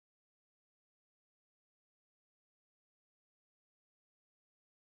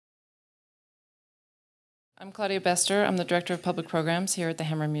I'm Claudia Bester. I'm the Director of Public Programs here at the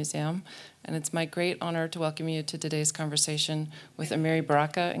Hammer Museum, and it's my great honor to welcome you to today's conversation with Amiri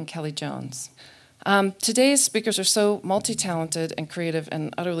Baraka and Kellie Jones. Today's speakers are so multi-talented and creative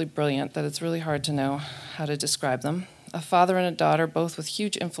and utterly brilliant that it's really hard to know how to describe them. A father and a daughter, both with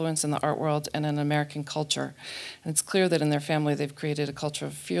huge influence in the art world and in American culture. And it's clear that in their family they've created a culture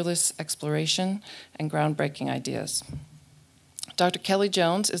of fearless exploration and groundbreaking ideas. Dr. Kellie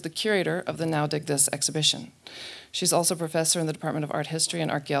Jones is the curator of the Now Dig This exhibition. She's also a professor in the Department of Art History and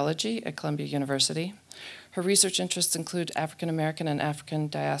Archaeology at Columbia University. Her research interests include African American and African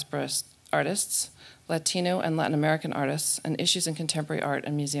diaspora artists, Latino and Latin American artists, and issues in contemporary art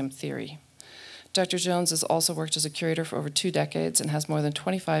and museum theory. Dr. Jones has also worked as a curator for over 2 decades and has more than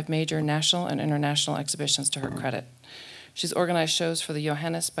 25 major national and international exhibitions to her credit. She's organized shows for the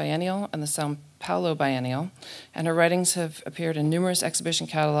Johannes Biennial and the Sao Paulo Biennial, and her writings have appeared in numerous exhibition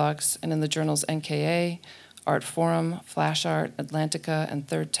catalogues and in the journals NKA, Artforum, Flash Art, Atlantica, and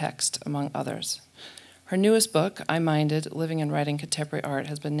Third Text, among others. Her newest book, EyeMinded, Living and Writing Contemporary Art,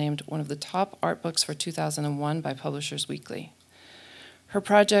 has been named one of the top art books for 2001 by Publishers Weekly. Her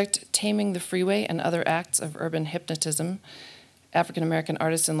project, Taming the Freeway and Other Acts of Urban Hypnotism, African American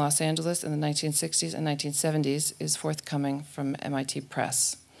Artists in Los Angeles in the 1960s and 1970s, is forthcoming from MIT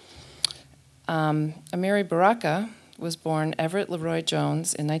Press. Amiri Baraka was born Everett Leroy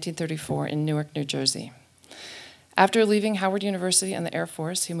Jones in 1934 in Newark, New Jersey. After leaving Howard University and the Air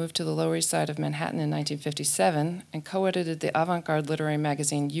Force, he moved to the Lower East Side of Manhattan in 1957 and co-edited the avant-garde literary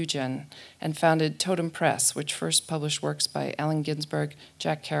magazine Eugen and founded Totem Press, which first published works by Allen Ginsberg,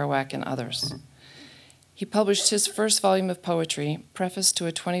 Jack Kerouac, and others. He published his first volume of poetry, Preface to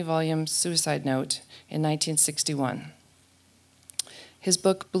a 20-volume suicide note, in 1961. His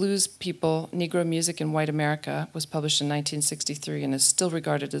book, Blues People, Negro Music in White America, was published in 1963 and is still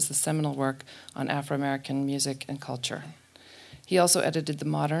regarded as the seminal work on Afro-American music and culture. He also edited The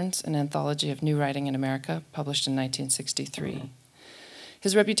Moderns, an anthology of new writing in America, published in 1963.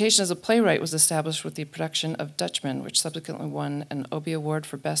 His reputation as a playwright was established with the production of Dutchman, which subsequently won an Obie Award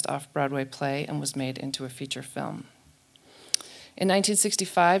for Best Off-Broadway Play and was made into a feature film. In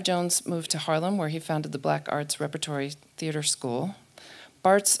 1965, Jones moved to Harlem, where he founded the Black Arts Repertory Theater School.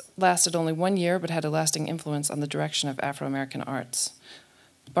 Bart's lasted only 1 year, but had a lasting influence on the direction of Afro-American arts.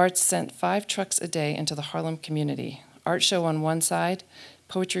 Bart sent 5 trucks a day into the Harlem community, art show on one side,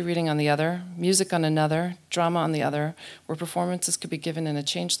 poetry reading on the other, music on another, drama on the other, where performances could be given in a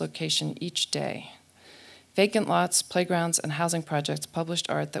changed location each day. Vacant lots, playgrounds, and housing projects published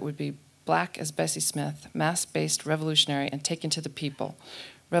art that would be black as Bessie Smith, mass-based, revolutionary, and taken to the people,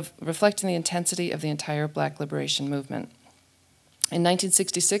 reflecting the intensity of the entire Black liberation movement. In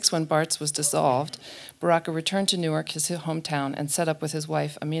 1966, when Bart's was dissolved, Baraka returned to Newark, his hometown, and set up with his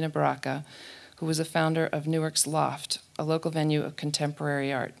wife, Amiri Baraka, who was a founder of Newark's Loft, a local venue of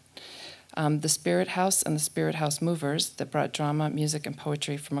contemporary art. The Spirit House and the Spirit House Movers that brought drama, music, and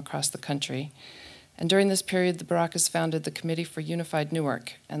poetry from across the country. And during this period, the Barakas founded the Committee for Unified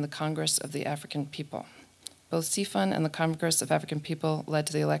Newark and the Congress of the African People. Both CFUN and the Congress of African People led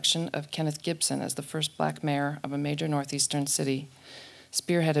to the election of Kenneth Gibson as the first black mayor of a major northeastern city,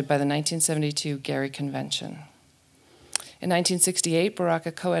 spearheaded by the 1972 Gary Convention. In 1968,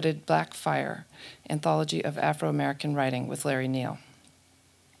 Baraka co-edited Black Fire, Anthology of Afro-American Writing with Larry Neal.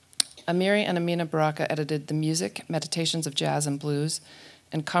 Amiri and Amina Baraka edited The Music, Meditations of Jazz and Blues,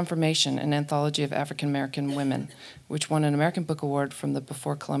 and Confirmation, an anthology of African-American women, which won an American Book Award from the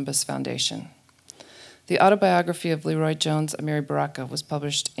Before Columbus Foundation. The autobiography of Leroy Jones, Amiri Baraka, was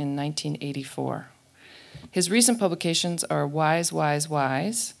published in 1984. His recent publications are Wise, Wise,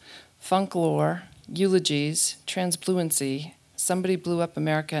 Wise, Funk Lore, Eulogies, Transbluency, Somebody Blew Up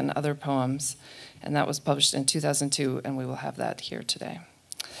America and Other Poems, and that was published in 2002, and we will have that here today.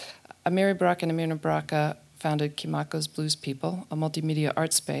 Amiri Baraka and Amina Baraka founded Kimako's Blues People, a multimedia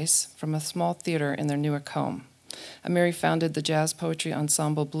art space, from a small theater in their Newark home. Amiri founded the jazz poetry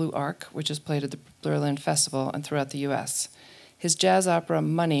ensemble Blue Arc, which is played at the Berlin Festival and throughout the U.S. His jazz opera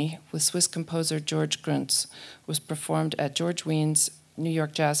Money, with Swiss composer George Gruntz, was performed at George Weins' New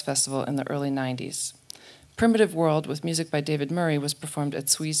York Jazz Festival in the early 90s. Primitive World, with music by David Murray, was performed at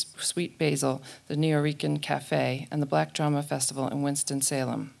Sweet Basil, the Nuyorican Cafe, and the Black Drama Festival in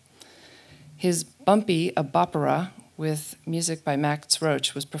Winston-Salem. His Bumpy, a Bopera, with music by Max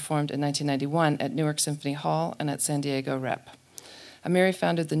Roach, was performed in 1991 at Newark Symphony Hall and at San Diego Rep. Amiri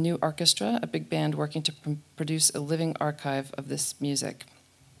founded the New Orchestra, a big band working to produce a living archive of this music.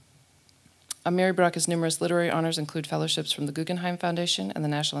 Amiri Baraka's numerous literary honors include fellowships from the Guggenheim Foundation and the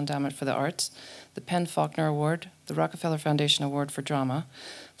National Endowment for the Arts, the Faulkner Award, the Rockefeller Foundation Award for Drama,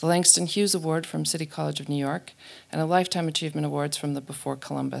 the Langston Hughes Award from City College of New York, and a Lifetime Achievement Awards from the Before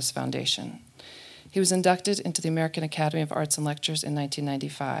Columbus Foundation. He was inducted into the American Academy of Arts and Lectures in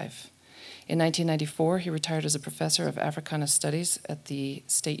 1995. In 1994, he retired as a professor of Africana Studies at the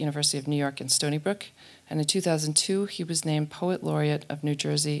State University of New York in Stony Brook, and in 2002, he was named Poet Laureate of New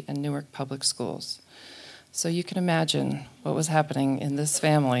Jersey and Newark Public Schools. So you can imagine what was happening in this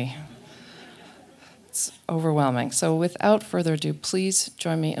family. It's overwhelming. So without further ado, please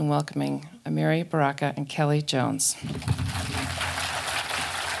join me in welcoming Amiri Baraka and Kellie Jones.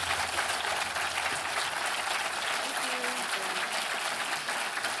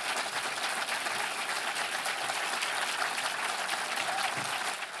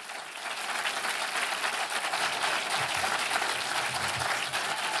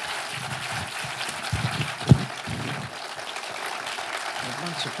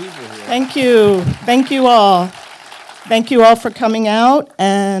 Thank you. Thank you all. Thank you all for coming out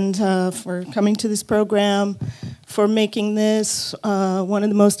and for coming to this program, for making this one of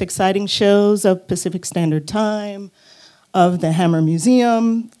the most exciting shows of Pacific Standard Time, of the Hammer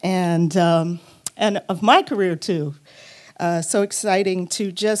Museum, and of my career, too. So exciting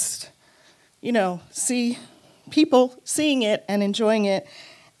to just, see people seeing it and enjoying it.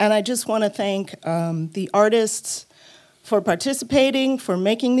 And I just want to thank the artists for participating, for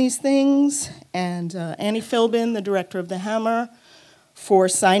making these things, and Annie Philbin, the director of the Hammer, for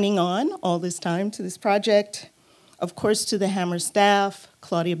signing on all this time to this project. Of course, to the Hammer staff,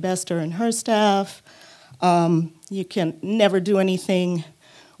 Claudia Bester and her staff. You can never do anything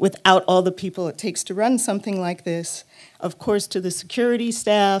without all the people it takes to run something like this. Of course, to the security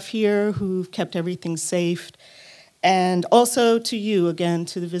staff here who've kept everything safe. And also to you, again,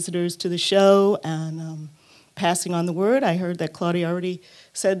 to the visitors to the show, and passing on the word. I heard that Claudia already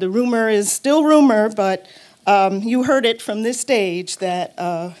said the rumor is still rumor, but you heard it from this stage that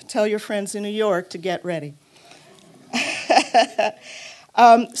tell your friends in New York to get ready.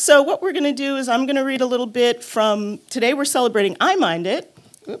 So what we're going to do is I'm going to read a little bit from, today we're celebrating EyeMinded.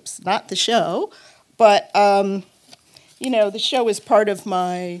 Oops, not the show, but the show is part of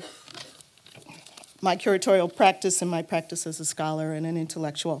my curatorial practice and my practice as a scholar and an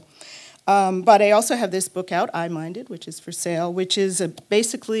intellectual. But I also have this book out, EyeMinded, which is for sale, which is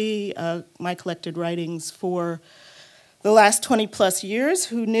basically my collected writings for the last 20-plus years.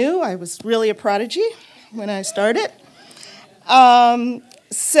 Who knew? I was really a prodigy when I started.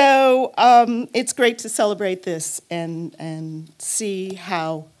 So it's great to celebrate this and see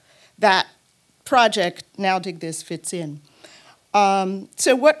how that project, Now Dig This, fits in.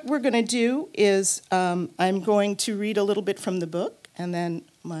 So what we're going to do is I'm going to read a little bit from the book, and then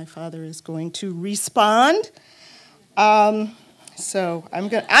my father is going to respond. So I'm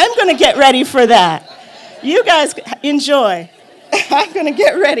going to get ready for that. You guys enjoy. I'm going to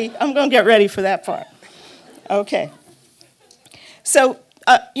get ready. I'm going to get ready for that part. Okay. So,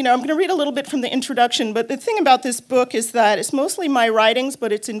 I'm going to read a little bit from the introduction, but the thing about this book is that it's mostly my writings,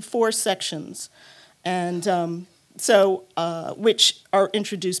 but it's in 4 sections, and which are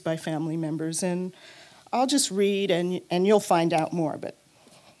introduced by family members. And I'll just read, and you'll find out more, but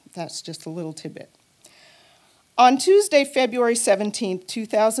that's just a little tidbit. On Tuesday, February 17,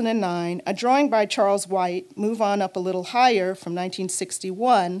 2009, a drawing by Charles White, Move On Up a Little Higher, from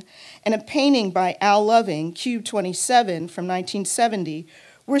 1961, and a painting by Al Loving, Cube 27, from 1970,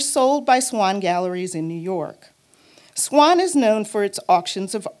 were sold by Swan Galleries in New York. Swan is known for its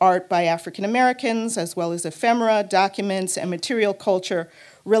auctions of art by African Americans, as well as ephemera, documents, and material culture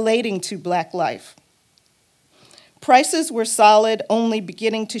relating to Black life. Prices were solid, only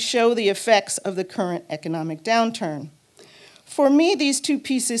beginning to show the effects of the current economic downturn. For me, these 2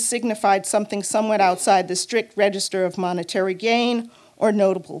 pieces signified something somewhat outside the strict register of monetary gain or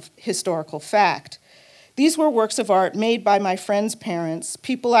notable historical fact. These were works of art made by my friends' parents,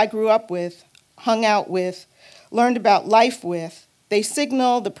 people I grew up with, hung out with, learned about life with. They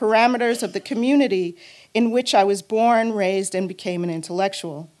signal the parameters of the community in which I was born, raised, and became an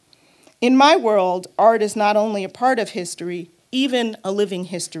intellectual. In my world, art is not only a part of history, even a living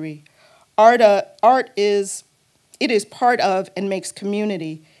history. It is part of and makes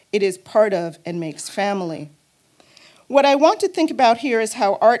community. It is part of and makes family. What I want to think about here is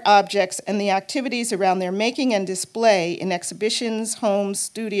how art objects and the activities around their making and display in exhibitions, homes,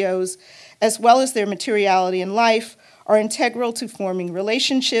 studios, as well as their materiality in life, are integral to forming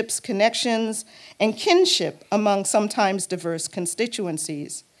relationships, connections, and kinship among sometimes diverse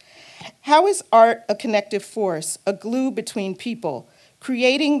constituencies. How is art a connective force, a glue between people,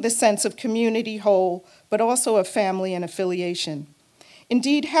 creating the sense of community whole, but also of family and affiliation.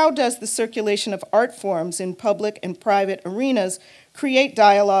 Indeed, how does the circulation of art forms in public and private arenas create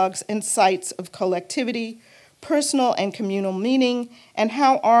dialogues and sites of collectivity, personal and communal meaning, and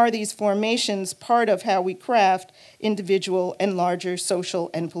how are these formations part of how we craft individual and larger social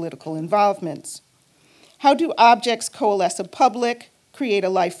and political involvements? How do objects coalesce a public, create a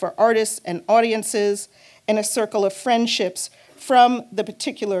life for artists and audiences, and a circle of friendships from the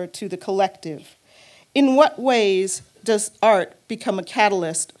particular to the collective? In what ways does art become a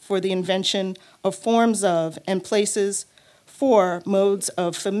catalyst for the invention of forms of and places for modes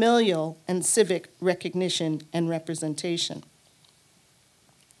of familial and civic recognition and representation?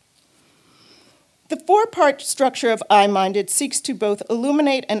 The four-part structure of EyeMinded seeks to both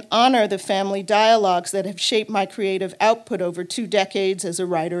illuminate and honor the family dialogues that have shaped my creative output over 2 decades as a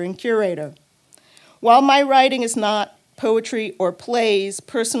writer and curator. While my writing is not poetry or plays,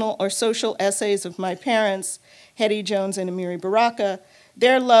 personal or social essays of my parents, Kellie Jones and Amiri Baraka,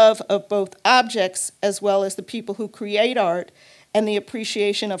 their love of both objects as well as the people who create art and the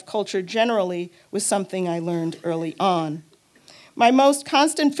appreciation of culture generally was something I learned early on. My most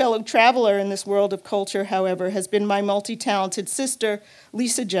constant fellow traveler in this world of culture, however, has been my multi-talented sister,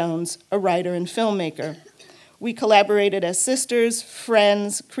 Lisa Jones, a writer and filmmaker. We collaborated as sisters,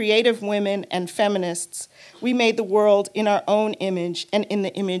 friends, creative women, and feminists. We made the world in our own image and in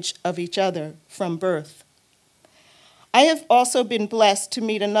the image of each other from birth. I have also been blessed to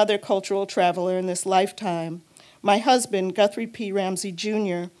meet another cultural traveler in this lifetime, my husband, Guthrie P. Ramsey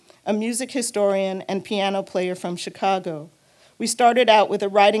Jr., a music historian and piano player from Chicago. We started out with a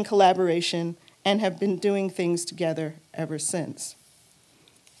writing collaboration and have been doing things together ever since.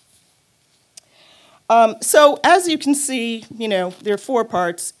 So as you can see, there are 4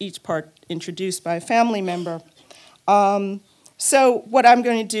 parts, each part introduced by a family member. So what I'm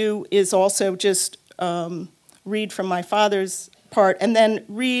going to do is also just read from my father's part and then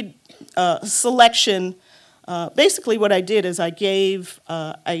read a selection. Basically what I did is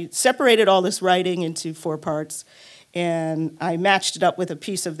I separated all this writing into 4 parts, and I matched it up with a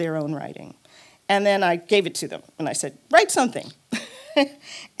piece of their own writing. And then I gave it to them, and I said, write something.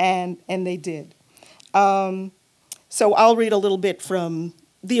 and they did. So I'll read a little bit from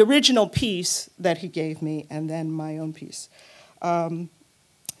the original piece that he gave me, and then my own piece. In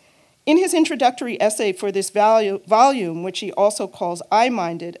his introductory essay for this volume, which he also calls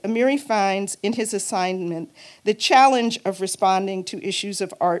EyeMinded, Amiri finds in his assignment the challenge of responding to issues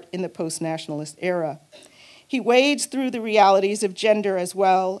of art in the post-nationalist era. He wades through the realities of gender as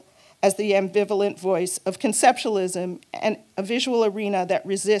well as the ambivalent voice of conceptualism and a visual arena that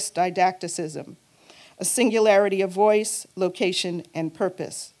resists didacticism, a singularity of voice, location, and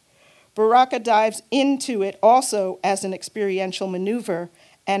purpose. Baraka dives into it also as an experiential maneuver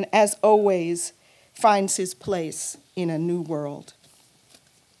and, as always, finds his place in a new world.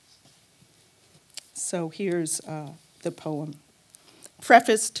 So here's the poem.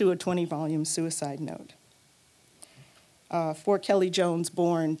 Preface to a 20-volume suicide note. For Kellie Jones,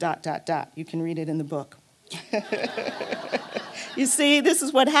 born, ... You can read it in the book. You see, this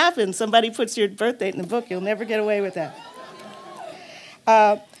is what happens. Somebody puts your birth date in the book. You'll never get away with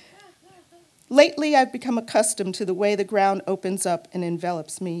that. Lately, I've become accustomed to the way the ground opens up and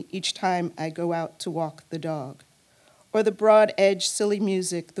envelops me each time I go out to walk the dog, or the broad-edged, silly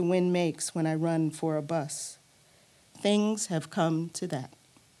music the wind makes when I run for a bus. Things have come to that.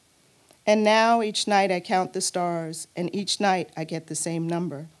 And now each night I count the stars, and each night I get the same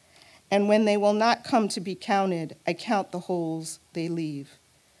number. And when they will not come to be counted, I count the holes they leave.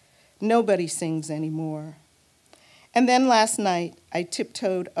 Nobody sings anymore. And then last night, I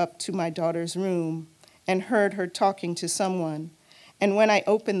tiptoed up to my daughter's room and heard her talking to someone. And when I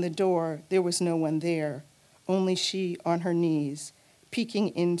opened the door, there was no one there, only she on her knees,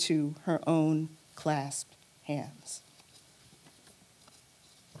 peeking into her own clasped hands.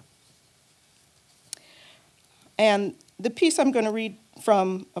 And the piece I'm going to read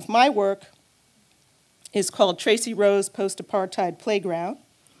from of my work is called Tracy Rose Post-Apartheid Playground,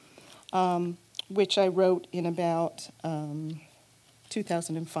 which I wrote in about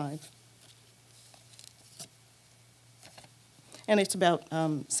 2005. And it's about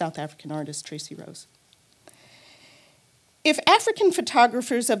South African artist Tracy Rose. If African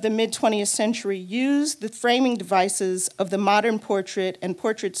photographers of the mid-20th century used the framing devices of the modern portrait and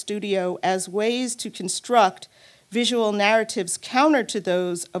portrait studio as ways to construct visual narratives counter to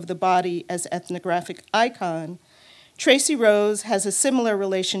those of the body as ethnographic icon, Tracy Rose has a similar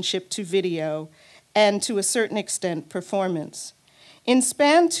relationship to video and, to a certain extent, performance. In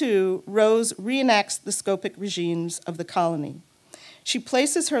Span 2, Rose reenacts the scopic regimes of the colony. She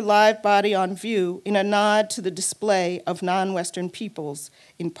places her live body on view in a nod to the display of non-Western peoples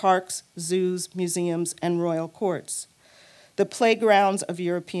in parks, zoos, museums, and royal courts, the playgrounds of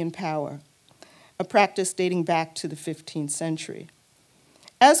European power, a practice dating back to the 15th century.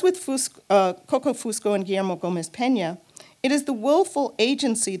 As with Coco Fusco and Guillermo Gomez Peña, it is the willful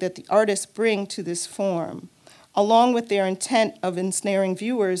agency that the artists bring to this form, along with their intent of ensnaring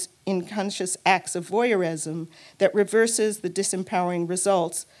viewers in conscious acts of voyeurism that reverses the disempowering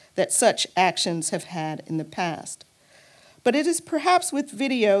results that such actions have had in the past. But it is perhaps with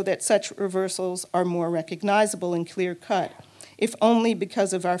video that such reversals are more recognizable and clear-cut, if only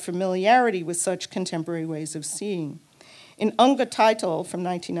because of our familiarity with such contemporary ways of seeing. In Unga Title from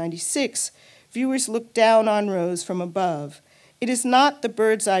 1996, viewers look down on Rose from above. It is not the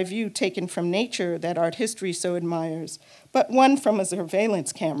bird's eye view taken from nature that art history so admires, but one from a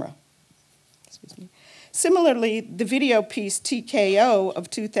surveillance camera. Excuse me. Similarly, the video piece TKO of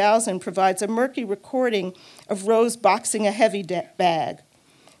 2000 provides a murky recording of Rose boxing a heavy bag.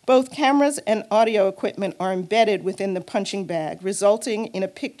 Both cameras and audio equipment are embedded within the punching bag, resulting in a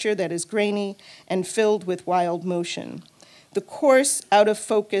picture that is grainy and filled with wild motion. The coarse,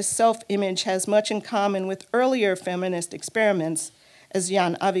 out-of-focus self-image has much in common with earlier feminist experiments, as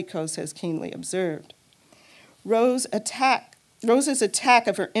Jan Avikos has keenly observed. Rose's attack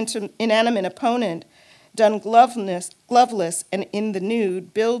of her inanimate opponent, done gloveless and in the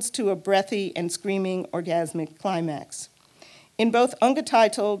nude, builds to a breathy and screaming orgasmic climax. In both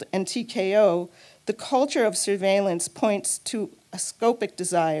Unga-titled and TKO, the culture of surveillance points to a scopic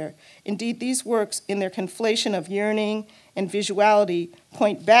desire. Indeed, these works, in their conflation of yearning and visuality,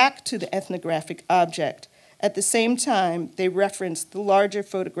 point back to the ethnographic object. At the same time, they reference the larger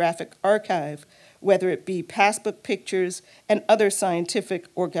photographic archive, whether it be passbook pictures and other scientific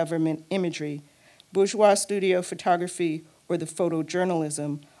or government imagery, bourgeois studio photography, or the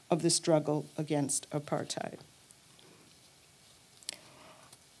photojournalism of the struggle against apartheid.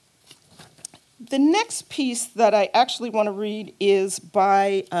 The next piece that I actually want to read is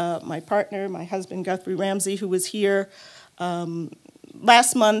by my partner, my husband, Guthrie Ramsey, who was here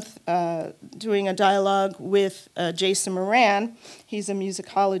last month doing a dialogue with Jason Moran. He's a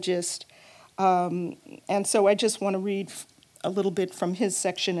musicologist. And so I just want to read a little bit from his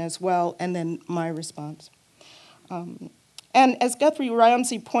section as well, and then my response. And as Guthrie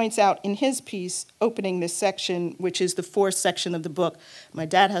Ramsey points out in his piece, opening this section, which is the fourth section of the book, my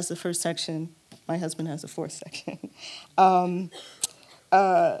dad has the first section, my husband has the fourth section.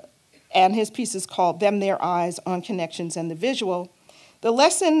 And his piece is called Them Their Eyes on Connections and the Visual. The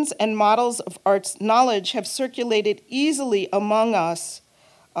lessons and models of art's knowledge have circulated easily among us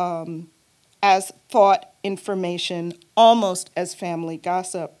as thought information, almost as family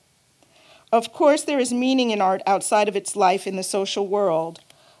gossip. Of course, there is meaning in art outside of its life in the social world,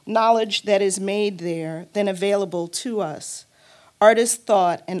 knowledge that is made there, then available to us. Art is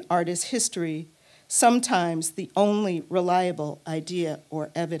thought and art is history, sometimes the only reliable idea or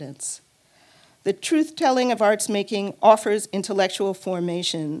evidence. The truth-telling of art's making offers intellectual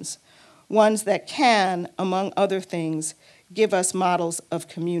formations, ones that can, among other things, give us models of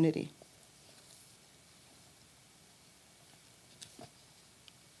community.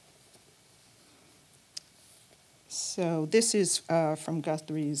 So this is from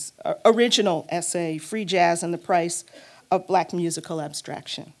Guthrie's original essay, Free Jazz and the Price of Black Musical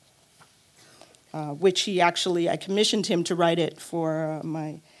Abstraction, which I commissioned him to write it for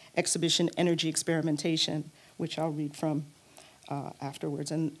my exhibition, Energy Experimentation, which I'll read from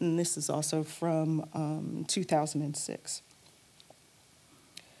afterwards. And this is also from 2006.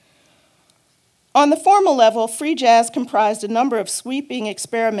 On the formal level, free jazz comprised a number of sweeping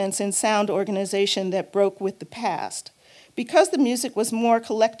experiments in sound organization that broke with the past. Because the music was more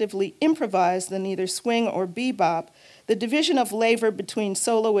collectively improvised than either swing or bebop, the division of labor between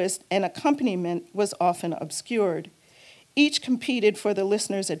soloist and accompaniment was often obscured. Each competed for the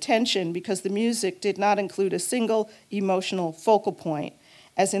listener's attention because the music did not include a single emotional focal point,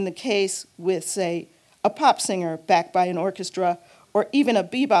 as in the case with, say, a pop singer backed by an orchestra, or even a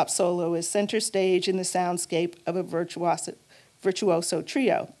bebop solo is center stage in the soundscape of a virtuoso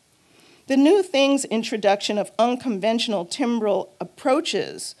trio. The New Things introduction of unconventional timbral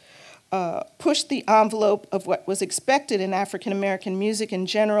approaches pushed the envelope of what was expected in African American music in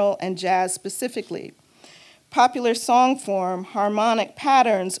general and jazz specifically. Popular song form, harmonic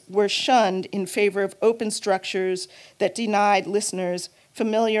patterns were shunned in favor of open structures that denied listeners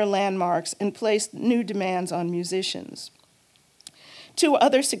familiar landmarks and placed new demands on musicians. Two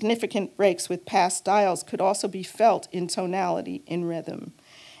other significant breaks with past styles could also be felt in tonality, in rhythm.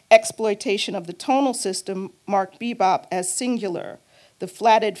 Exploitation of the tonal system marked bebop as singular, The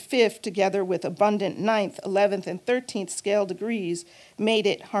flatted fifth, together with abundant ninth, 11th, and 13th scale degrees, made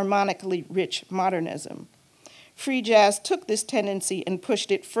it harmonically rich modernism. Free jazz took this tendency and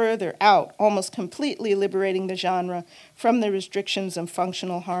pushed it further out, almost completely liberating the genre from the restrictions of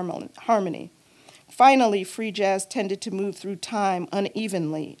functional harmony. Finally, free jazz tended to move through time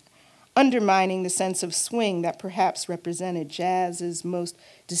unevenly, undermining the sense of swing that perhaps represented jazz's most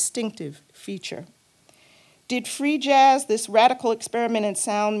distinctive feature. Did free jazz, this radical experiment in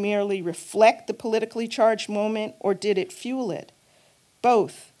sound, merely reflect the politically charged moment, or did it fuel it?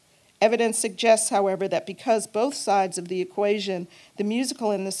 Both. Evidence suggests, however, that because both sides of the equation, the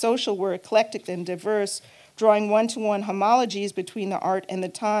musical and the social, were eclectic and diverse, drawing one-to-one homologies between the art and the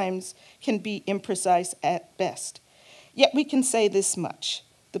times can be imprecise at best. Yet we can say this much.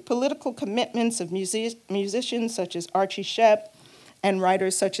 The political commitments of musicians such as Archie Shepp and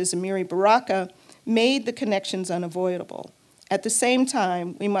writers such as Amiri Baraka made the connections unavoidable. At the same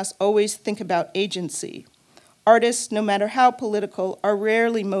time, we must always think about agency. Artists, no matter how political, are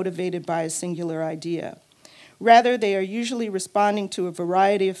rarely motivated by a singular idea. Rather, they are usually responding to a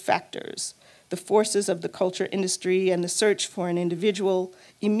variety of factors, the forces of the culture industry and the search for an individual,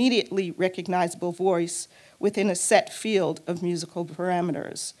 immediately recognizable voice within a set field of musical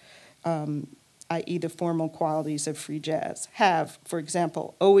parameters, i.e. the formal qualities of free jazz, have, for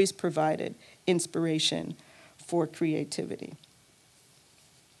example, always provided inspiration for creativity.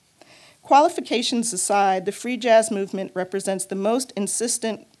 Qualifications aside, the free jazz movement represents the most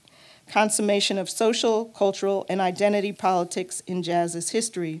insistent consummation of social, cultural, and identity politics in jazz's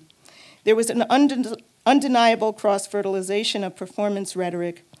history. There was an undeniable cross-fertilization of performance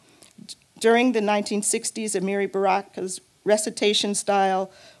rhetoric. During the 1960s, Amiri Baraka's recitation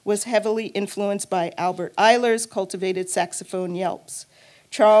style was heavily influenced by Albert Ayler's cultivated saxophone yelps.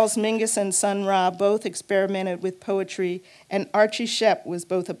 Charles Mingus and Sun Ra both experimented with poetry, and Archie Shepp was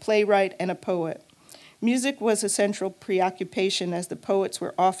both a playwright and a poet. Music was a central preoccupation, as the poets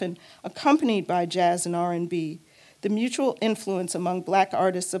were often accompanied by jazz and R&B. The mutual influence among Black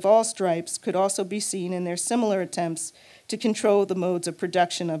artists of all stripes could also be seen in their similar attempts to control the modes of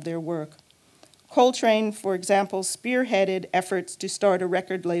production of their work. Coltrane, for example, spearheaded efforts to start a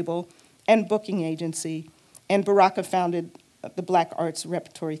record label and booking agency, and Baraka founded the Black Arts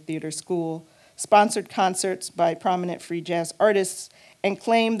Repertory Theater School, sponsored concerts by prominent free jazz artists, and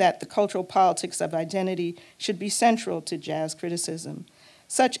claimed that the cultural politics of identity should be central to jazz criticism.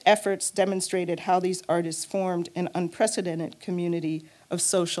 Such efforts demonstrated how these artists formed an unprecedented community of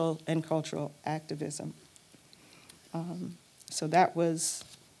social and cultural activism. So that was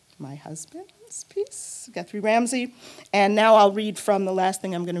my husband's piece, Guthrie Ramsey. And now I'll read from, the last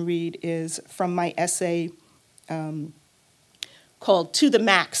thing I'm going to read is from my essay called To the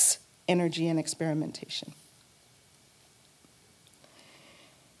Max, Energy and Experimentation.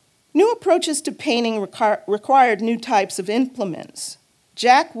 New approaches to painting required new types of implements.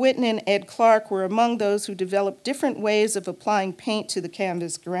 Jack Whitten and Ed Clark were among those who developed different ways of applying paint to the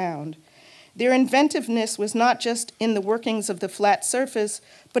canvas ground. Their inventiveness was not just in the workings of the flat surface,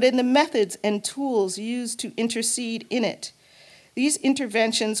 but in the methods and tools used to intercede in it. These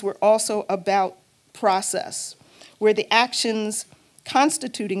interventions were also about process, where the actions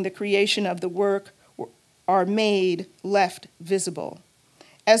constituting the creation of the work are made, left visible.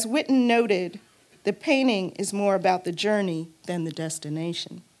 As Whitten noted, the painting is more about the journey than the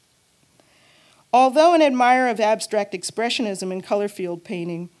destination. Although an admirer of abstract expressionism in color field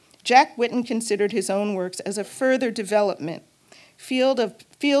painting, Jack Whitten considered his own works as a further development,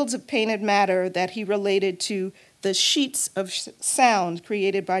 fields of painted matter that he related to the sheets of sound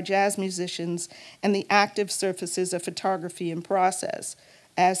created by jazz musicians and the active surfaces of photography and process.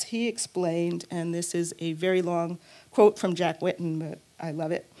 As he explained, and this is a very long quote from Jack Whitten, but I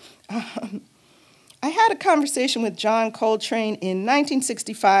love it. I had a conversation with John Coltrane in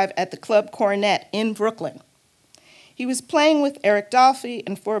 1965 at the Club Coronet in Brooklyn. He was playing with Eric Dolphy,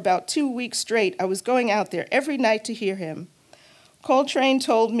 and for about 2 weeks straight, I was going out there every night to hear him. Coltrane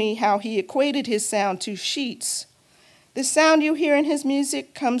told me how he equated his sound to sheets. The sound you hear in his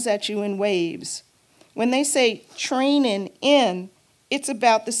music comes at you in waves. When they say trainin' in, it's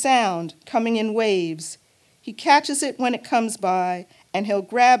about the sound coming in waves. He catches it when it comes by, and he'll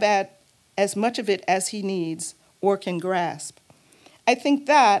grab at as much of it as he needs or can grasp. I think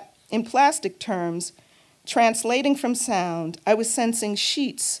that, in plastic terms, translating from sound, I was sensing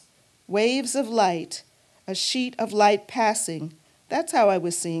sheets, waves of light, a sheet of light passing. That's how I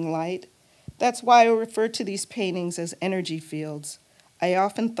was seeing light. That's why I refer to these paintings as energy fields. I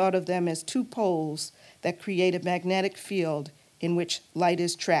often thought of them as two poles that create a magnetic field in which light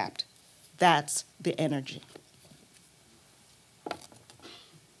is trapped. That's the energy.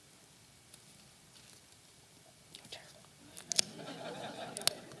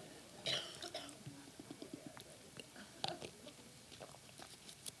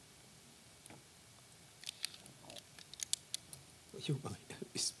 you want me to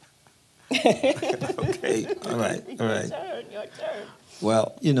respond? Okay, all right. Your turn.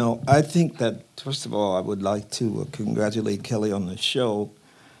 Well, you know, I think that, first of all, I would like to congratulate Kellie on the show.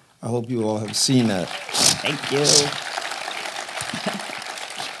 I hope you all have seen that. Thank you.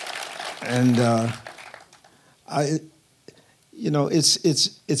 And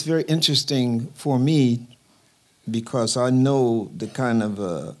it's very interesting for me because I know the kind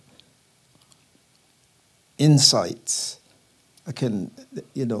of insights. I can,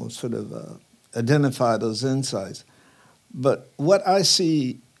 sort of identify those insights. But what I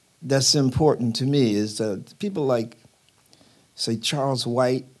see that's important to me is that people like, say, Charles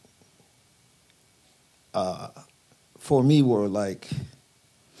White, for me were like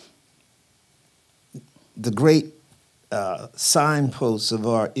the great signposts of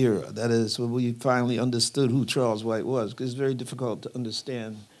our era. That is, when we finally understood who Charles White was, because it's very difficult to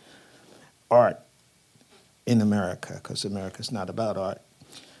understand art in America, because America's not about art.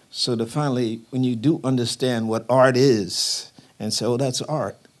 So to finally, when you do understand what art is, and say, oh, that's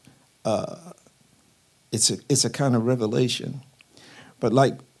art, it's a kind of revelation. But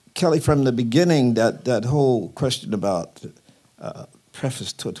like Kellie, from the beginning, that whole question about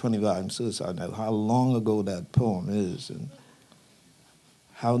preface to a 20-volume suicide note, how long ago that poem is, and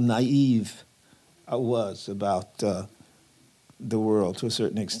how naive I was about the world to a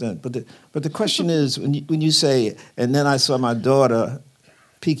certain extent. But the question is, when you say, and then I saw my daughter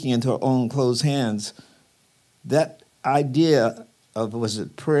peeking into her own closed hands, that idea of, was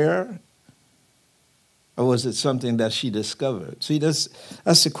it prayer, or was it something that she discovered? See, that's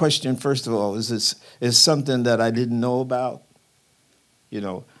the question, first of all, is something that I didn't know about,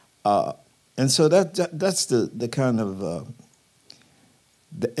 and so that's the kind of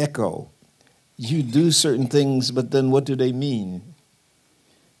the echo. You do certain things, but then what do they mean?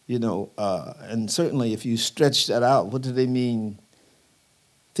 And certainly if you stretch that out, what do they mean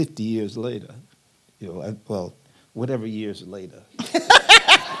 50 years later? Well, whatever years later.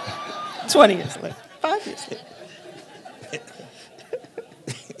 20 years later. 5 years later.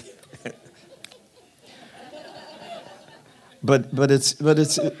 But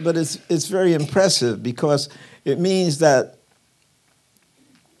it's very impressive because it means that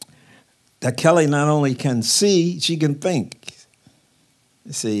Kellie not only can see, she can think.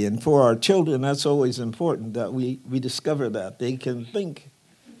 You see, and for our children, that's always important that we discover that they can think,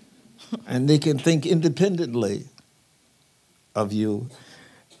 and they can think independently of you,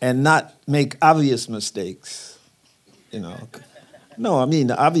 and not make obvious mistakes. No, I mean,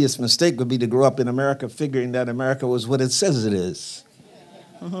 the obvious mistake would be to grow up in America figuring that America was what it says it is.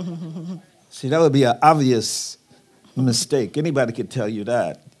 See, that would be an obvious mistake. Anybody could tell you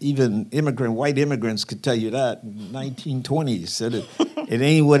that. Even white immigrants could tell you that in the 1920s. That it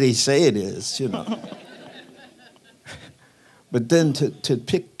ain't what they say it is, But then to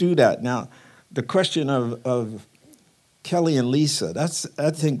pick through that. Now, the question of Kellie and Lisa,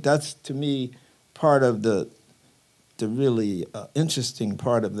 I think that's, to me, part of the really interesting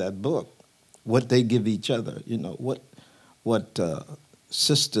part of that book, what they give each other, what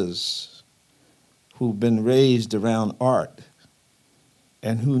sisters who've been raised around art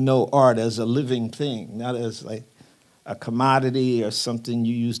and who know art as a living thing, not as like a commodity or something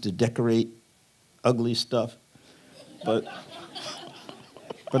you use to decorate ugly stuff, but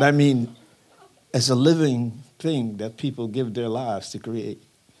I mean as a living thing that people give their lives to create.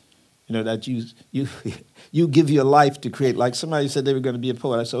 That you give your life to create. Like somebody said they were going to be a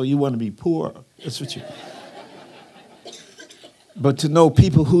poet. I said, oh, you want to be poor. That's what you... But to know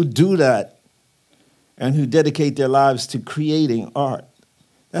people who do that and who dedicate their lives to creating art,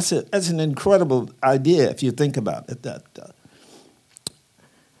 that's an incredible idea if you think about it.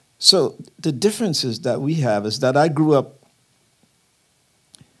 So the differences that we have is that I grew up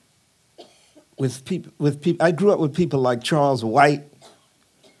with people. I grew up with people like Charles White.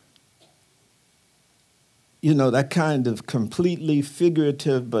 That kind of completely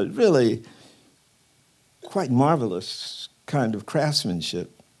figurative, but really quite marvelous kind of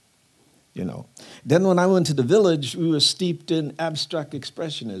craftsmanship, Then when I went to the village, we were steeped in abstract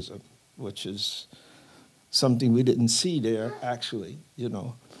expressionism, which is something we didn't see there, actually,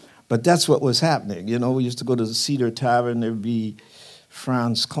 But that's what was happening. We used to go to the Cedar Tavern, there'd be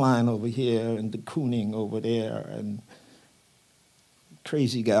Franz Klein over here and de Kooning over there, and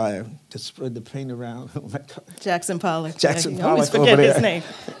crazy guy to spread the paint around. Oh my God. Jackson Pollock. Jackson You Pollock always forget over his there. name.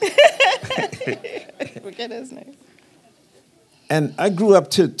 Forget his name. And I grew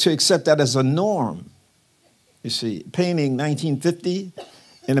up to accept that as a norm. You see, painting 1950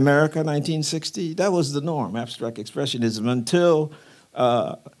 in America, 1960, that was the norm, abstract expressionism, until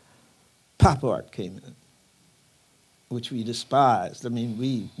pop art came in. which we despised. I mean,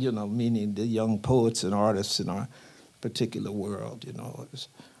 we, meaning the young poets and artists in our particular world,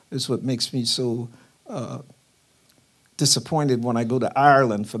 is what makes me so disappointed when I go to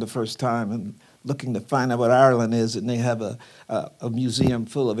Ireland for the first time and looking to find out what Ireland is, and they have a museum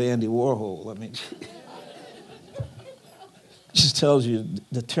full of Andy Warhol. I mean, just tells you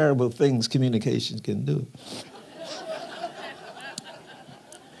the terrible things communications can do.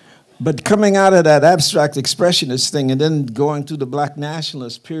 But coming out of that abstract expressionist thing and then going through the Black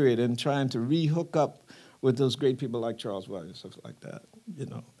nationalist period and trying to re-hook up with those great people like Charles White and stuff like that,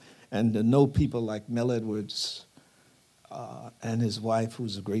 and to know people like Mel Edwards and his wife,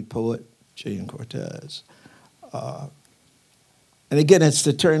 who's a great poet, Jane Cortez. And again, it's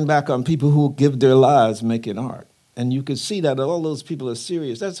to turn back on people who give their lives making art. And you can see that all those people are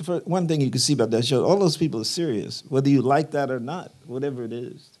serious. That's the first, one thing you can see about that show. All those people are serious, whether you like that or not, whatever it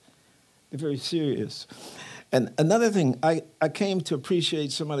is. They're very serious. And another thing, I came to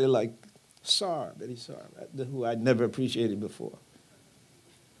appreciate somebody like Betty Saar, who I'd never appreciated before.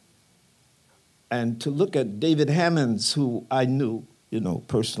 And to look at David Hammonds, who I knew,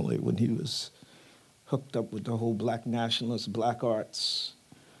 personally, when he was hooked up with the whole Black nationalist, Black arts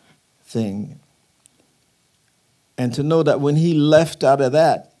thing. And to know that when he left out of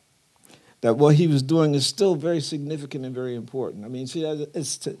that what he was doing is still very significant and very important. I mean, see,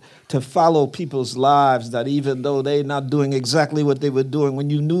 it's to follow people's lives that even though they're not doing exactly what they were doing when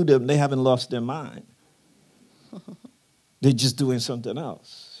you knew them, they haven't lost their mind. They're just doing something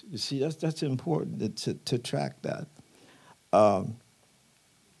else. You see, that's important to track that.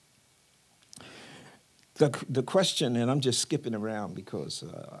 The question, and I'm just skipping around because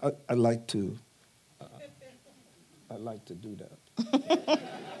I like to do that.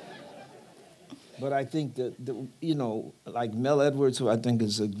 But I think that, like Mel Edwards, who I think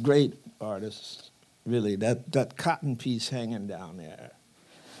is a great artist, really, that cotton piece hanging down there.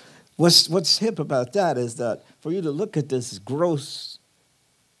 What's hip about that is that for you to look at this gross,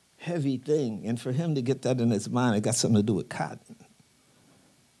 heavy thing, and for him to get that in his mind, it got something to do with cotton.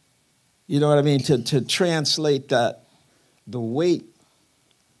 You know what I mean? To translate that, the weight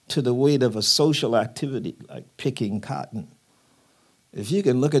to the weight of a social activity, like picking cotton. If you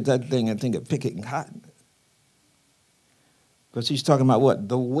can look at that thing and think of picking cotton, because he's talking about what?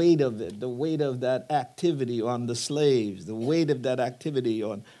 The weight of it, the weight of that activity on the slaves, the weight of that activity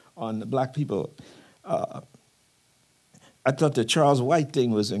on the black people. I thought the Charles White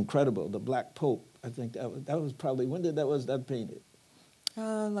thing was incredible, the Black Pope. I think that was probably, when was that painted?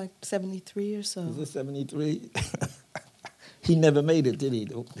 Like 73 or so. Was it 73? He never made it, did he,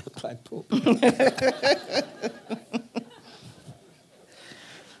 the Black Pope?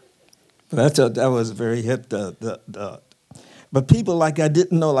 But I thought that was very hip. But people like I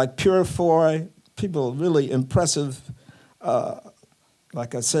didn't know, like Purefoy, people really impressive.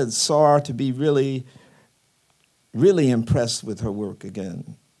 Like I said, Saar, to be really, really impressed with her work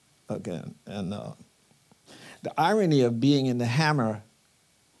again. And the irony of being in the Hammer,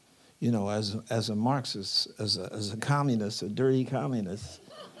 as a Marxist, as a communist, a dirty communist,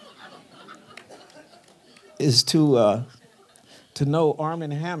 is to know Arm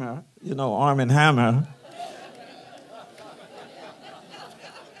and Hammer, Arm and Hammer.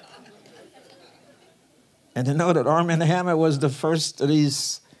 And to know that Arm and Hammer was the first of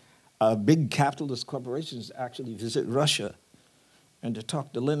these big capitalist corporations to actually visit Russia and to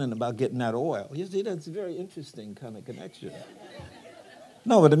talk to Lenin about getting that oil. You see, that's a very interesting kind of connection.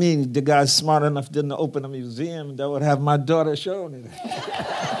 No, but I mean, the guy's smart enough didn't open a museum that would have my daughter shown it.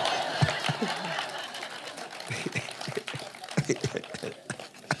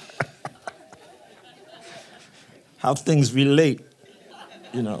 How things relate,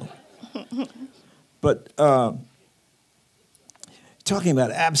 But talking about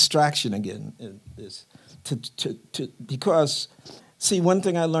abstraction again is because, see, one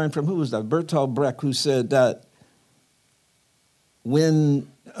thing I learned from, who was that? Bertolt Brecht, who said that when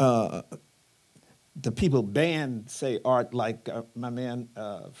the people banned, say, art, like my man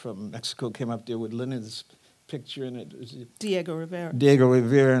from Mexico came up there with Lenin's picture in it. Diego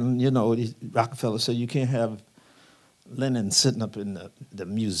Rivera, and, Rockefeller said you can't have Lenin sitting up in the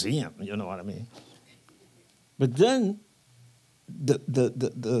museum, you know what I mean? But then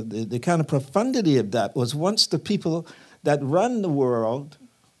the kind of profundity of that was once the people that run the world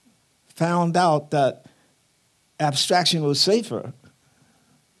found out that abstraction was safer.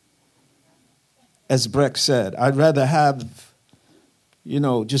 As Brecht said, I'd rather have,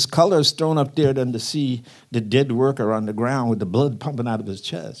 just colors thrown up there than to see the dead worker on the ground with the blood pumping out of his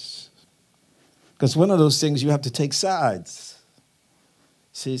chest. Because one of those things, you have to take sides.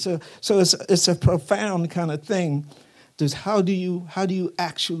 See, so it's a profound kind of thing how do you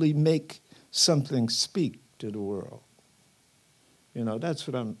actually make something speak to the world? You know, that's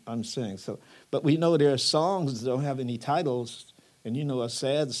what I'm saying. So, but we know there are songs that don't have any titles, and you know a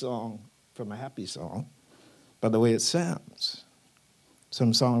sad song from a happy song by the way it sounds.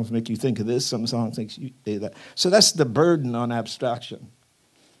 Some songs make you think of this, some songs make you say that. So that's the burden on abstraction.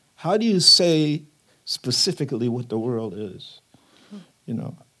 How do you say specifically what the world is? You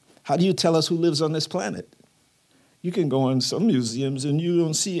know, how do you tell us who lives on this planet? You can go in some museums and you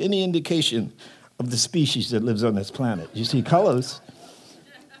don't see any indication of the species that lives on this planet. You see colors,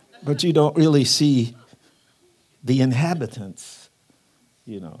 but you don't really see the inhabitants,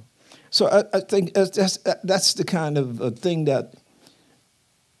 you know. So I think that's the kind of thing that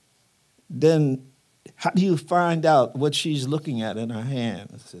then, how do you find out what she's looking at in her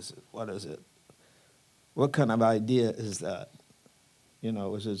hands? What is it? What kind of idea is that? You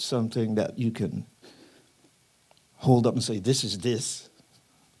know, is it something that you can hold up and say, this is this?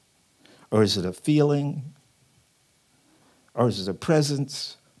 Or is it a feeling? Or is it a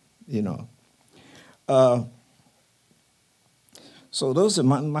presence? You know. So those are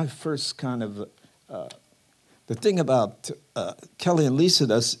my first kind of, the thing about Kellie and Lisa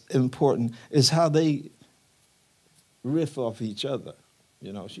that's important is how they riff off each other.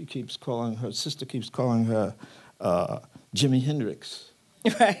 You know, her sister keeps calling her Jimi Hendrix.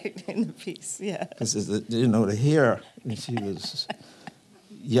 Right, in the piece, yeah. Because, you know, the hair, when she was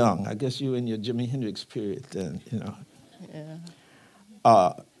young. I guess you were in your Jimi Hendrix period then, you know.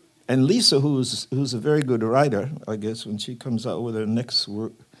 Yeah. And Lisa, who's a very good writer, I guess, when she comes out with her next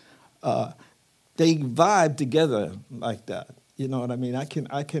work, they vibe together like that. You know what I mean? I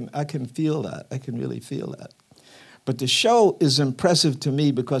can feel that. I can really feel that. But the show is impressive to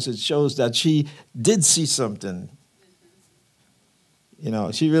me because it shows that she did see something. You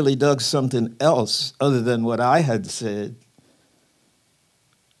know, she really dug something else other than what I had said.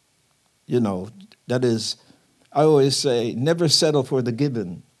 You know, that is, I always say, never settle for the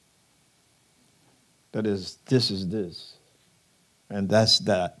given. That is this, and that's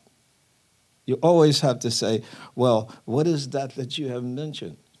that. You always have to say, well, what is that you have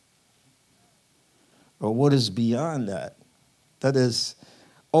mentioned? Or what is beyond that? That is,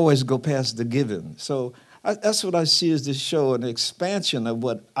 always go past the given. So that's what I see as this show, an expansion of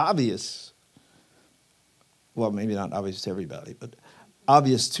what obvious, well, maybe not obvious to everybody, but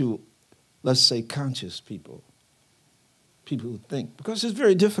obvious to, let's say, conscious people. People who think, because it's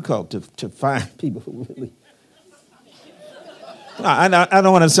very difficult to find people who really. I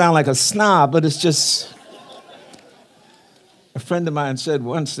don't want to sound like a snob, but it's just. A friend of mine said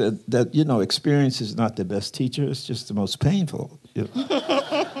once that you know, experience is not the best teacher; it's just the most painful. You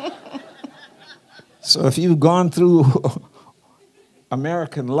know? So if you've gone through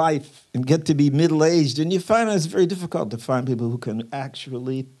American life and get to be middle-aged, then you find that it's very difficult to find people who can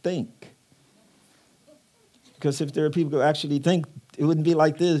actually think. Because if there are people who actually think, it wouldn't be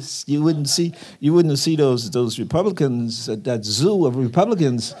like this. You wouldn't see those Republicans, that zoo of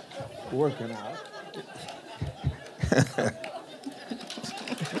Republicans working out.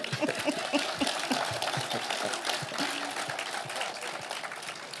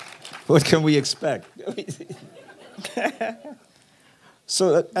 What can we expect?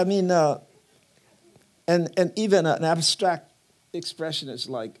 So I mean, and even an abstract expressionist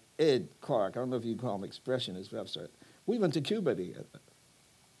like Ed Clark, I don't know if you call him expressionist, but abstract. We went to Cuba together.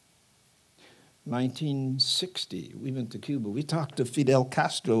 1960, we went to Cuba. We talked to Fidel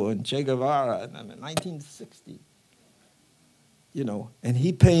Castro and Che Guevara in 1960. You know, and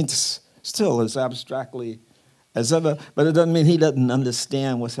he paints still as abstractly as ever, but it doesn't mean he doesn't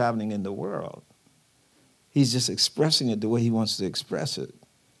understand what's happening in the world. He's just expressing it the way he wants to express it.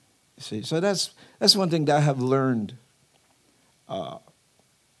 You see, so that's one thing that I have learned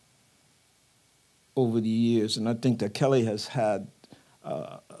over the years, and I think that Kellie has had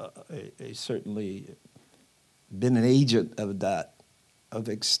certainly been an agent of that, of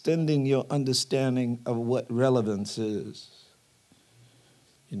extending your understanding of what relevance is.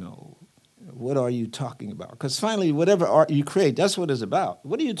 You know, what are you talking about? Because finally, whatever art you create, that's what it's about.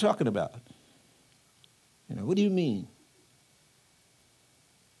 What are you talking about? You know, what do you mean?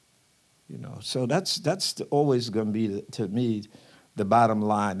 You know, so that's always going to be, to me, the bottom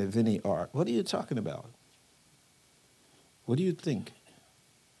line of any art. What are you talking about? What do you think?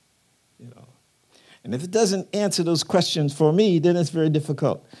 You know, and if it doesn't answer those questions for me, then it's very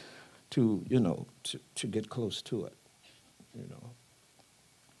difficult to, you know, to get close to it. You know.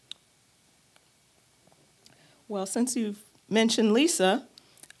 Well, since you've mentioned Lisa,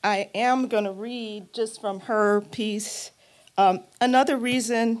 I am going to read just from her piece. Another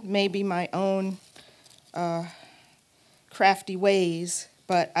reason, maybe my own crafty ways,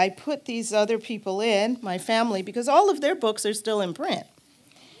 but I put these other people in, my family, because all of their books are still in print.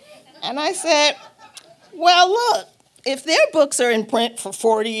 And I said, well, look, if their books are in print for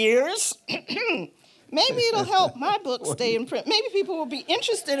 40 years, maybe it'll help my book stay in print. Maybe people will be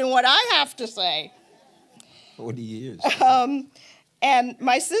interested in what I have to say. 40 years. And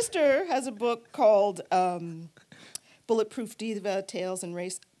my sister has a book called Bulletproof Diva, Tales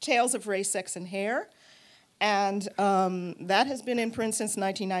of Race, Sex, and Hair. And that has been in print since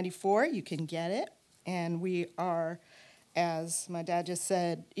 1994. You can get it. And we are, as my dad just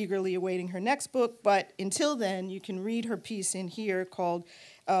said, eagerly awaiting her next book. But until then, you can read her piece in here called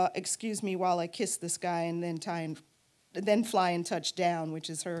Excuse Me While I Kiss This Guy and Then Fly and Touch Down, which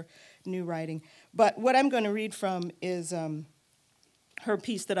is her new writing. But what I'm going to read from is her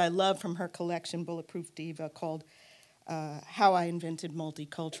piece that I love from her collection, Bulletproof Diva, called How I Invented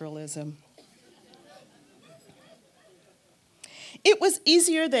Multiculturalism. It was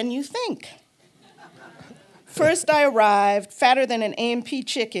easier than you think. First I arrived, fatter than an A&P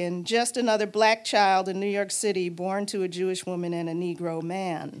chicken, just another black child in New York City, born to a Jewish woman and a Negro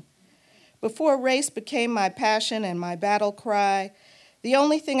man. Before race became my passion and my battle cry, the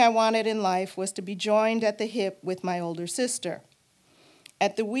only thing I wanted in life was to be joined at the hip with my older sister.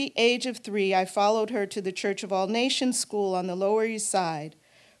 At the wee age of 3, I followed her to the Church of All Nations school on the Lower East Side.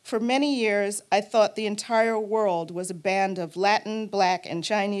 For many years, I thought the entire world was a band of Latin, Black, and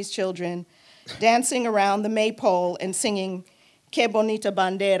Chinese children dancing around the maypole and singing Que Bonita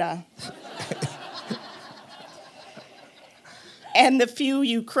Bandera. And the few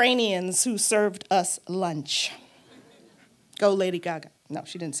Ukrainians who served us lunch. Go Lady Gaga. No,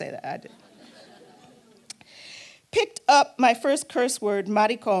 she didn't say that, I did. Picked up my first curse word,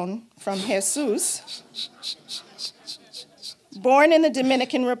 maricon, from Jesus. Born in the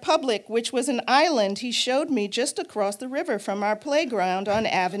Dominican Republic, which was an island he showed me just across the river from our playground on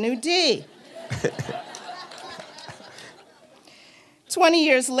Avenue D. 20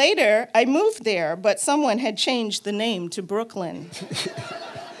 years later, I moved there, but someone had changed the name to Brooklyn.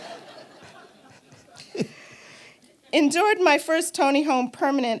 Endured my first Tony home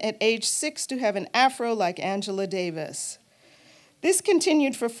permanent at age 6 to have an afro like Angela Davis. This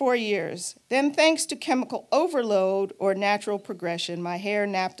continued for 4 years. Then, thanks to chemical overload or natural progression, my hair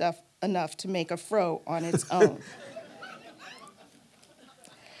napped up enough to make a fro on its own.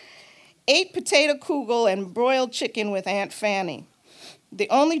 Ate potato kugel and broiled chicken with Aunt Fanny, the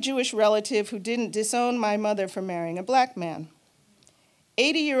only Jewish relative who didn't disown my mother for marrying a black man.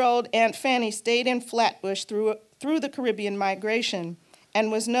 80-year-old Aunt Fanny stayed in Flatbush through the Caribbean migration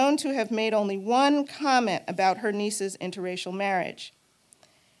and was known to have made only one comment about her niece's interracial marriage.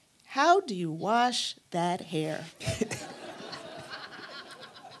 How do you wash that hair?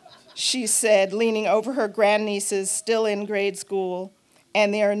 She said, leaning over her grandnieces still in grade school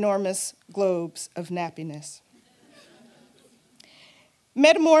and their enormous globes of nappiness.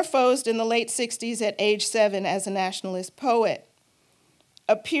 Metamorphosed in the late 60s at age 7 as a nationalist poet.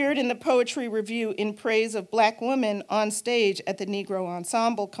 Appeared in the Poetry Review in praise of black women on stage at the Negro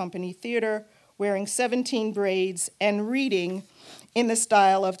Ensemble Company Theater, wearing 17 braids and reading in the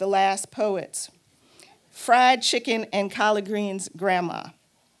style of the last poets. Fried chicken and collard greens, grandma.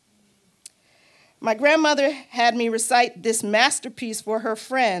 My grandmother had me recite this masterpiece for her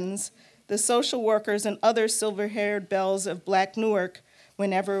friends, the social workers and other silver-haired belles of Black Newark,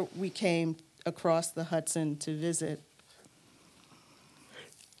 whenever we came across the Hudson to visit.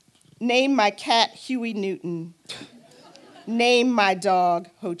 Name my cat Huey Newton. Name my dog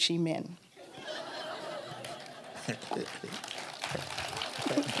Ho Chi Minh.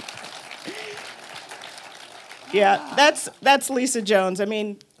 Yeah, that's Lisa Jones. I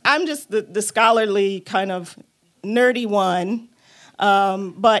mean, I'm just the scholarly kind of nerdy one,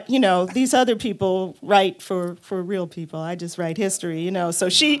 but you know, these other people write for real people. I just write history, you know. So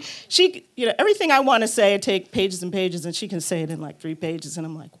she, you know, everything I want to say, I take pages and pages, and she can say it in like 3 pages, and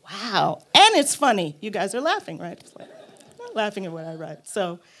I'm like, wow. And it's funny. You guys are laughing, right? It's like, I'm not laughing at what I write.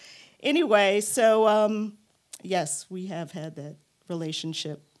 So anyway, yes, we have had that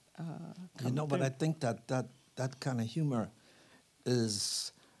relationship. You know, but I think that kind of humor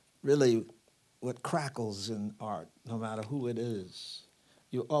is really what crackles in art, no matter who it is.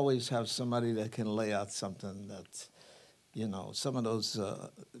 You always have somebody that can lay out something that, you know, some of those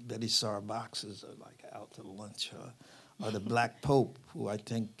Betty Sar boxes are like out to lunch, or the Black Pope, who I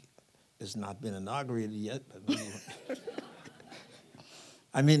think has not been inaugurated yet. But maybe.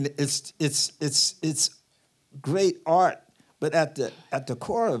 I mean, it's great art, but at the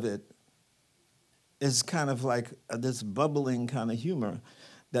core of it is kind of like this bubbling kind of humor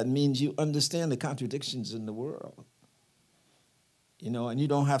that means you understand the contradictions in the world. you know, and you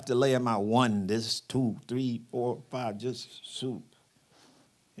don't have to lay them out 1, this, 2, 3, 4, 5, just soup,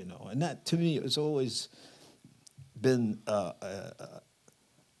 you know. And that, to me, has always been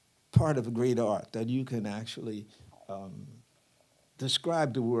part of great art, that you can actually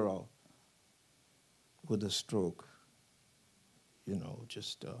describe the world with a stroke, you know,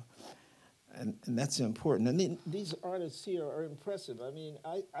 just, and that's important. And these artists here are impressive. I mean,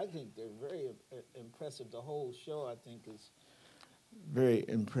 I think they're very impressive. The whole show, I think, is very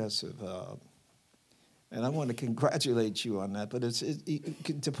impressive. And I want to congratulate you on that. But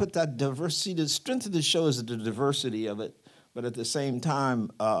to put that diversity, the strength of the show is the diversity of it, but at the same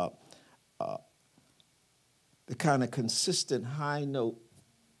time, the kind of consistent high note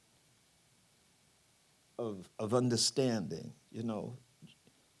of understanding, you know.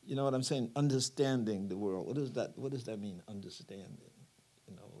 You know what I'm saying? Understanding the world. What does that mean, understanding?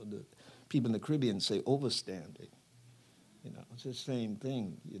 You know, the people in the Caribbean say overstanding. You know, it's the same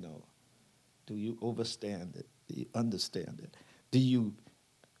thing, you know. Do you overstand it? Do you understand it? Do you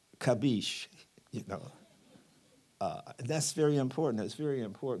kabish, you know? That's very important. It's very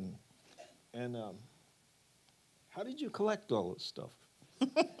important. And how did you collect all this stuff?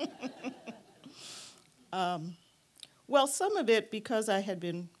 Well, some of it because I had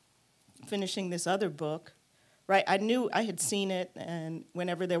been finishing this other book, right? I knew I had seen it, and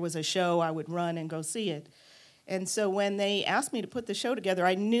whenever there was a show, I would run and go see it. And so when they asked me to put the show together,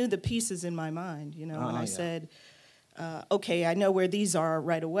 I knew the pieces in my mind, you know, and I said, okay, I know where these are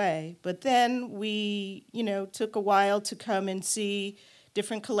right away. But then we, you know, took a while to come and see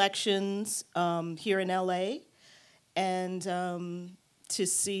different collections here in LA, and to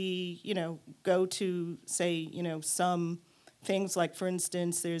see, you know, go to, say, you know, some things like, for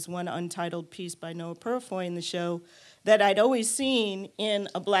instance, there's one untitled piece by Noah Purifoy in the show that I'd always seen in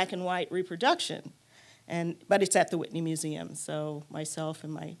a black and white reproduction. But it's at the Whitney Museum. So myself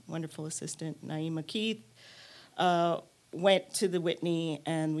and my wonderful assistant, Naima Keith, went to the Whitney,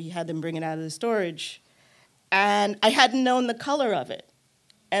 and we had them bring it out of the storage. And I hadn't known the color of it.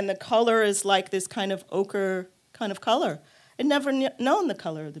 And the color is like this kind of ochre kind of color. I'd never known the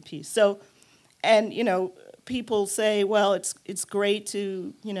color of the piece. So, and, you know, people say, well, it's great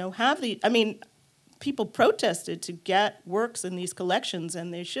to, you know, have the, I mean, people protested to get works in these collections,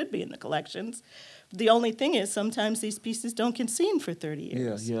 and they should be in the collections. The only thing is sometimes these pieces don't get seen for 30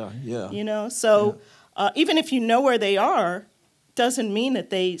 years. Yeah. You know, so even if you know where they are, doesn't mean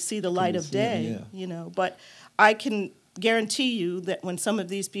that they see the light of day, you know. But I can guarantee you that when some of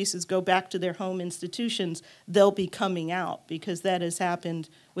these pieces go back to their home institutions, they'll be coming out, because that has happened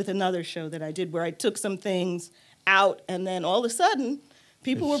with another show that I did where I took some things out, and then all of a sudden,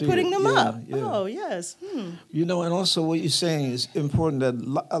 people were putting them up. Yeah. Oh, yes. You know, and also what you're saying is important, that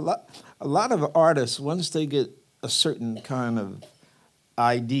a lot of artists, once they get a certain kind of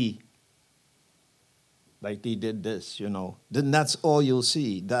ID, like they did this, you know, then that's all you'll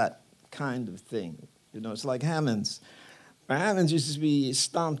see, that kind of thing. You know, it's like Hammonds. Hammonds used to be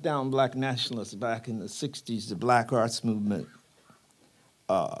stomped down black nationalists back in the 60s, the black arts movement,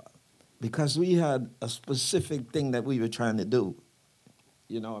 because we had a specific thing that we were trying to do.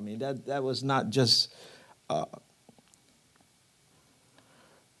 You know, I mean, that was not just, that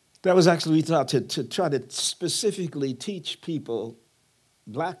was actually, we thought, to try to specifically teach people,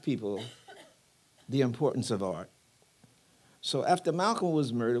 black people, the importance of art. So after Malcolm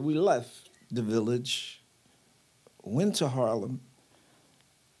was murdered, we left the village, went to Harlem,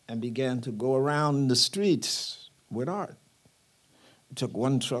 and began to go around the streets with art. We took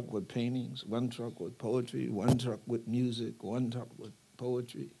one truck with paintings, one truck with poetry, one truck with music, one truck with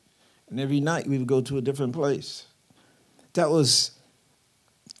poetry. And every night we would go to a different place. That was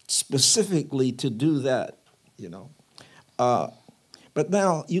specifically to do that, you know. But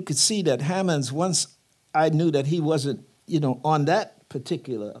now you could see that Hammonds, once I knew that he wasn't, you know, on that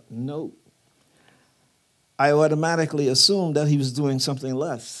particular note, I automatically assumed that he was doing something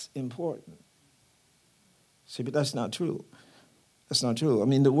less important. See, but that's not true. That's not true. I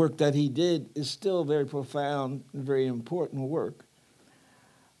mean, the work that he did is still very profound and very important work.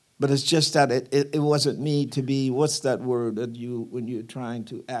 But it's just that it wasn't me to be, what's that word that when you're trying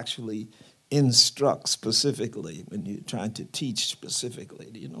to actually instruct specifically, when you're trying to teach specifically.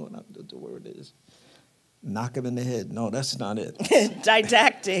 Do you know what the word is? Knock him in the head. No, that's not it.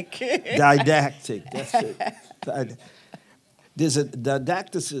 Didactic. Didactic, that's it. There's a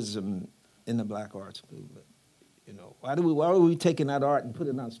didacticism in the black arts movement. You know, why are we taking that art and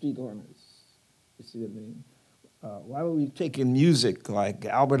putting it on street corners? You see what I mean? Why were we taking music like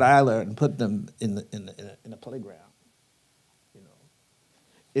Albert Ayler and put them in a playground? You know,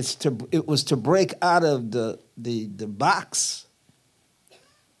 it was to break out of the box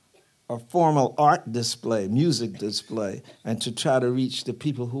a formal art display, music display, and to try to reach the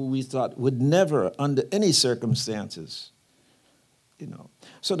people who we thought would never, under any circumstances, you know.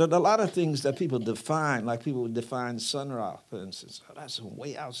 So that a lot of things that people define, like people would define Sun Ra, for instance, oh, that's some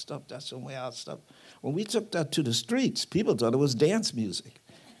way out stuff, that's some way out stuff. When we took that to the streets, people thought it was dance music.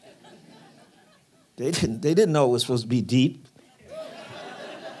 They didn't know it was supposed to be deep.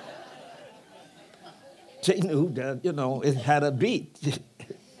 They knew that, you know, it had a beat.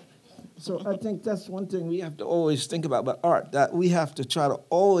 So I think that's one thing we have to always think about art, that we have to try to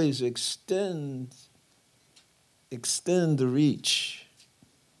always extend the reach,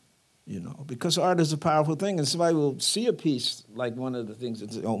 you know, because art is a powerful thing, and somebody will see a piece like one of the things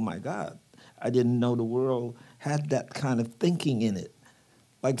and say, oh my God, I didn't know the world had that kind of thinking in it.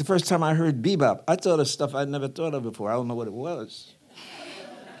 Like the first time I heard bebop, I thought of stuff I'd never thought of before. I don't know what it was.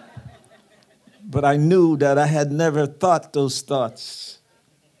 But I knew that I had never thought those thoughts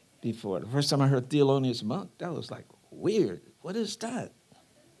before. The first time I heard Thelonious Monk, that was like weird. What is that?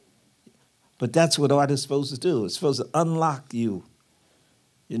 But that's what art is supposed to do. It's supposed to unlock you,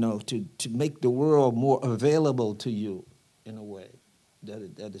 you know, to make the world more available to you in a way that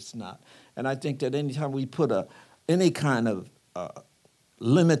it's not. And I think that anytime we put any kind of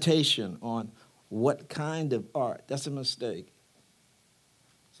limitation on what kind of art, that's a mistake.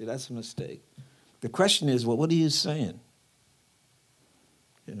 See, that's a mistake. The question is, well, what are you saying?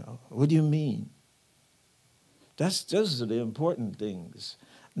 You know, what do you mean? Those are the important things,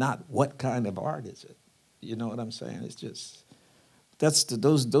 not what kind of art is it. You know what I'm saying? It's just,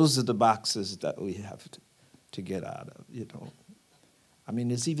 those are the boxes that we have to get out of, you know. I mean,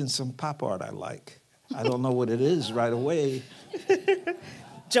 there's even some pop art I like. I don't know what it is right away.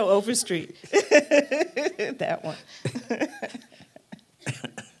 Joe Overstreet. That one.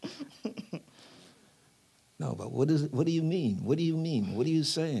 No, but what is it? What do you mean? What do you mean? What are you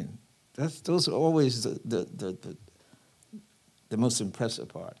saying? Those are always the most impressive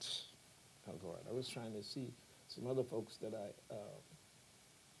parts of art. I was trying to see some other folks that I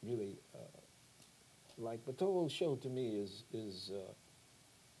really like, but the whole show to me is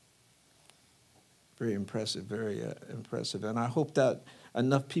very impressive, and I hope that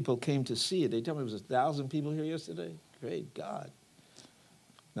enough people came to see it. They tell me it was 1,000 people here yesterday. Great God!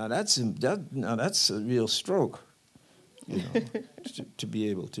 Now that's a real stroke, you know, to be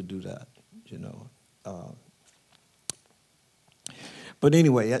able to do that, you know. But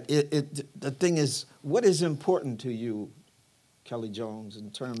anyway, the thing is, what is important to you, Kellie Jones,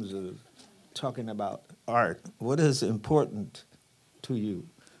 in terms of talking about art? What is important to you?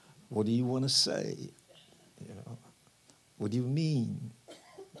 What do you want to say? You know, what do you mean?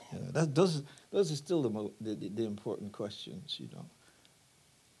 You know, those are still the important questions, you know.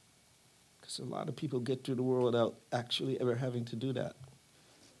 Because a lot of people get through the world without actually ever having to do that.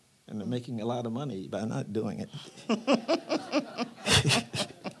 And they're making a lot of money by not doing it.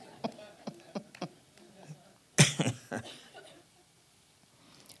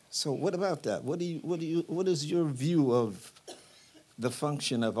 So what about that? What is your view of the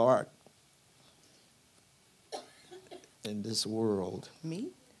function of art in this world? Me?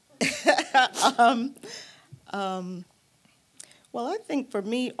 Well, I think for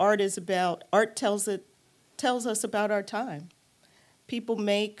me, art tells us about our time. People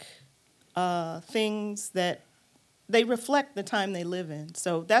make things that they reflect the time they live in.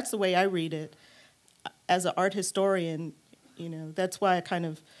 So that's the way I read it. As an art historian, you know, that's why I kind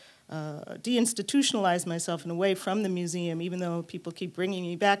of deinstitutionalize myself in a way from the museum, even though people keep bringing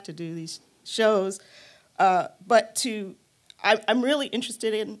me back to do these shows. But I'm really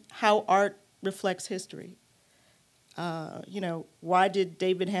interested in how art reflects history. You know, why did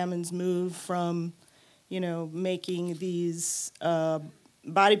David Hammons move from, you know, making these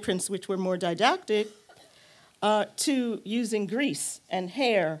body prints which were more didactic to using grease and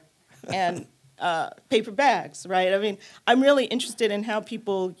hair and paper bags, right? I mean, I'm really interested in how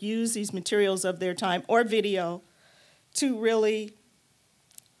people use these materials of their time or video to really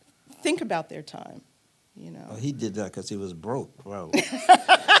think about their time, you know. Well, he did that because he was broke, bro.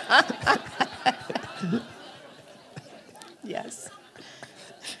 Yes.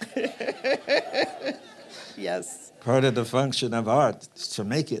 Yes. Part of the function of art is to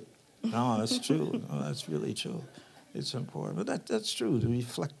make it. No, that's true. No, that's really true. It's important. But that's true, to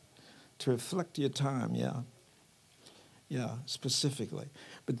reflect your time, yeah. Yeah, specifically.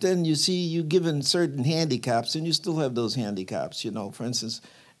 But then you see, you're given certain handicaps, and you still have those handicaps, you know. For instance,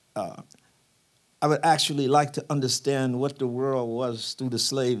 I would actually like to understand what the world was through the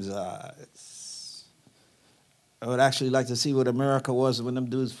slaves' eyes. I would actually like to see what America was when them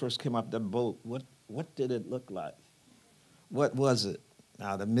dudes first came off that boat. What did it look like? What was it?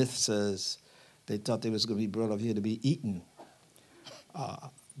 Now, the myth says they thought they was going to be brought up here to be eaten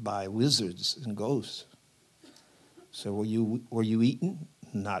by wizards and ghosts. So were you eaten?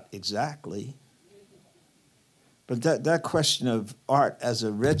 Not exactly. But that question of art as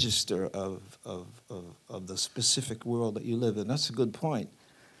a register of the specific world that you live in, that's a good point.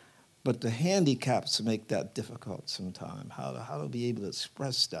 But the handicaps make that difficult sometimes, how to be able to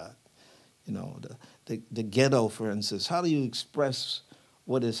express that. You know, the ghetto, for instance, how do you express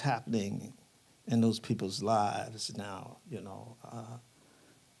what is happening in those people's lives now, you know?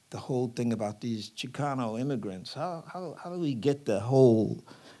 The whole thing about these Chicano immigrants, how do we get the whole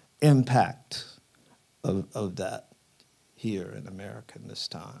impact of that here in America in this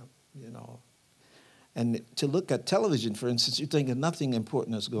time, you know? And to look at television, for instance, you think of nothing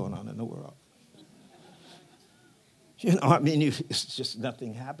important is going on in the world. You know, I mean, it's just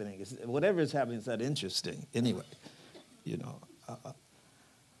nothing happening. Whatever is happening is not interesting anyway, you know.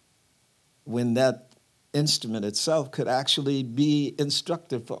 When that instrument itself could actually be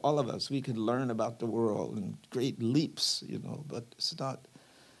instructive for all of us. We could learn about the world in great leaps, you know, but it's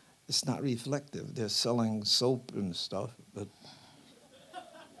not reflective. They're selling soap and stuff, but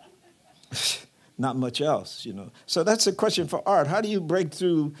not much else, you know. So that's a question for art. How do you break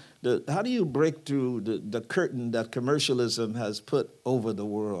through the curtain that commercialism has put over the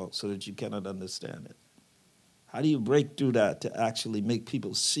world so that you cannot understand it? How do you break through that to actually make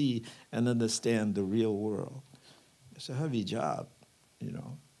people see and understand the real world? It's a heavy job, you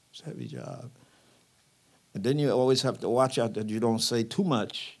know. It's a heavy job. And then you always have to watch out that you don't say too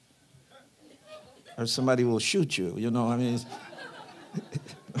much or somebody will shoot you, you know. I mean,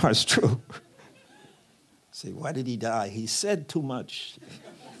 it's true. Say, why did he die? He said too much.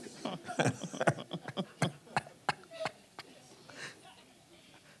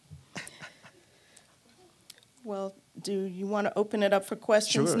 Well, do you want to open it up for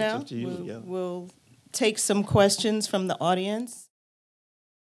questions Sure, now? it's up to you, yeah. We'll take some questions from the audience.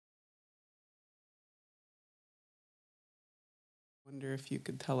 I wonder if you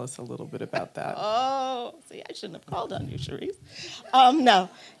could tell us a little bit about that. Oh, see, I shouldn't have called on you, Cherise. No,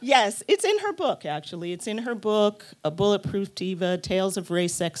 yes, it's in her book, actually. It's in her book, A Bulletproof Diva, Tales of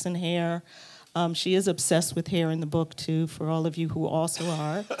Race, Sex, and Hair. She is obsessed with hair in the book, too, for all of you who also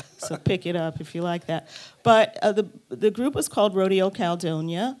are. So pick it up if you like that. But the group was called Rodeo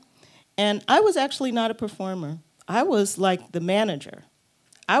Caledonia, and I was actually not a performer. I was like the manager.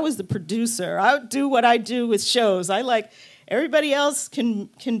 I was the producer. I would do what I do with shows. Everybody else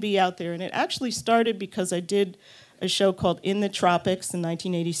can be out there. And it actually started because I did a show called In the Tropics in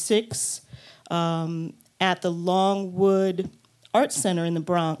 1986 at the Longwood Art Center in the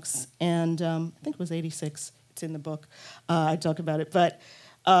Bronx, and I think it was 86. It's in the book. I talk about it. But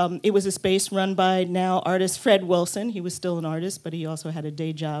it was a space run by now artist Fred Wilson. He was still an artist, but he also had a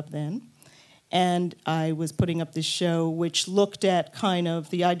day job then. And I was putting up this show which looked at kind of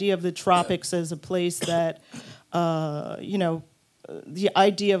the idea of the tropics as a place that, the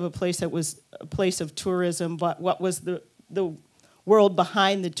idea of a place that was a place of tourism, but what was the world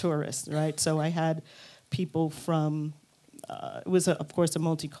behind the tourists, right? So I had people from... it was, of course, a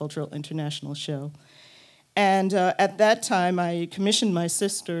multicultural international show. And at that time, I commissioned my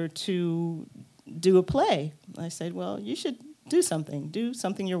sister to do a play. I said, well, you should do something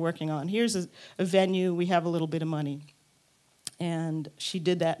you're working on. Here's a venue, we have a little bit of money. And she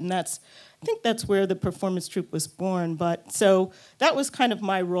did that, and I think that's where the performance troupe was born. But so that was kind of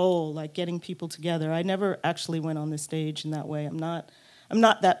my role, like getting people together. I never actually went on the stage in that way. I'm not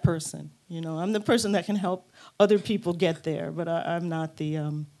that person, you know. I'm the person that can help other people get there, but I'm not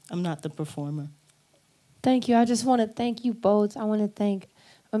the performer. Thank you. I just want to thank you both. I want to thank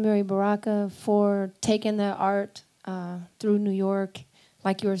Amiri Baraka for taking that art through New York,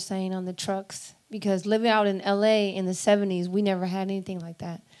 like you were saying, on the trucks. Because living out in LA in the 70s, we never had anything like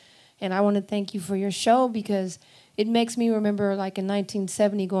that. And I want to thank you for your show because it makes me remember, like in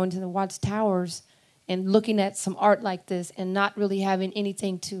 1970, going to the Watts Towers and looking at some art like this and not really having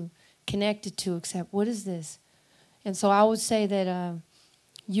anything to connect it to except, what is this? And so I would say that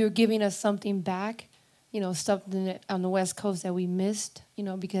you're giving us something back, you know, something that on the West Coast that we missed, you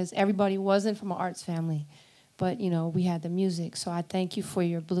know, because everybody wasn't from an arts family. But, you know, we had the music. So I thank you for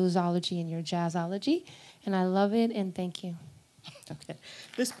your bluesology and your jazzology. And I love it, and thank you. Okay.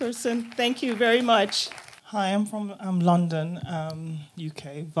 This person, thank you very much. Hi, I'm from London,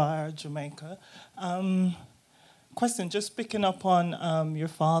 UK, via Jamaica. Question, just picking up on your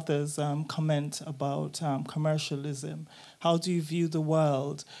father's comment about commercialism. How do you view the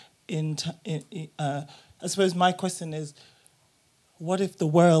world? I suppose my question is, what if the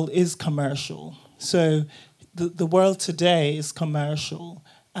world is commercial? So the world today is commercial,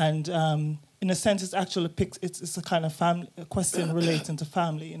 and in a sense, it's a kind of a question relating to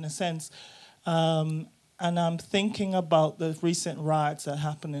family, in a sense. And I'm thinking about the recent riots that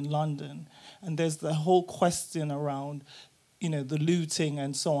happened in London, and there's the whole question around, the looting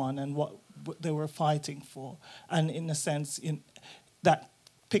and so on, and what they were fighting for, and in a sense, that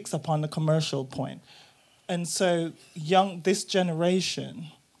picks up on the commercial point. And so, this generation,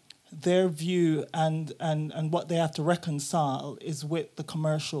 their view and what they have to reconcile is with the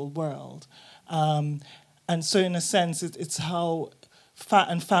commercial world. And so in a sense, it's how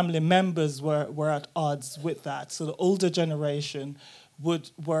family members were at odds with that. So the older generation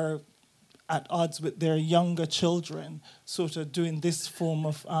were at odds with their younger children, sort of doing this form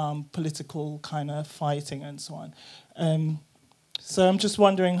of political kind of fighting and so on. So I'm just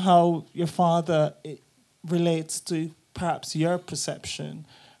wondering how your father relates to perhaps your perception.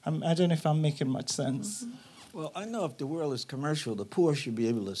 I don't know if I'm making much sense. Mm-hmm. Well, I know if the world is commercial, the poor should be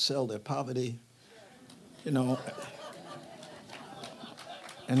able to sell their poverty, And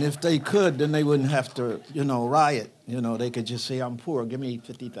if they could, then they wouldn't have to, riot. They could just say, I'm poor, give me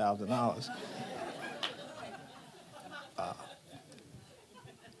 $50,000.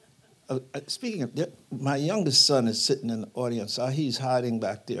 Speaking of, my youngest son is sitting in the audience. He's hiding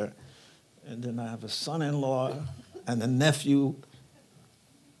back there. And then I have a son-in-law and a nephew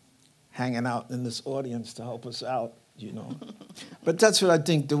hanging out in this audience to help us out, But that's what I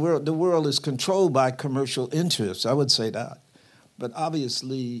think. The world is controlled by commercial interests. I would say that. But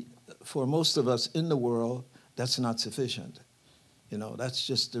obviously, for most of us in the world, that's not sufficient. That's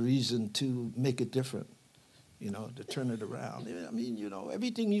just the reason to make it different, to turn it around. I mean,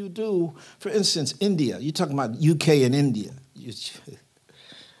 everything you do, for instance, India, you're talking about UK and India.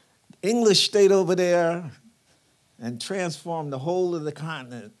 English stayed over there and transformed the whole of the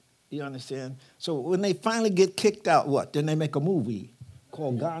continent. You understand? So when they finally get kicked out, what? Then they make a movie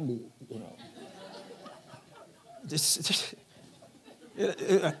called Gandhi,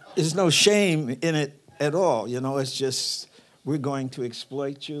 There's no shame in it at all, It's just, we're going to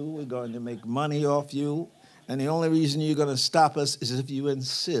exploit you. We're going to make money off you. And the only reason you're going to stop us is if you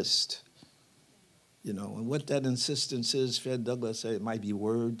insist. And what that insistence is, Fred Douglass said, it might be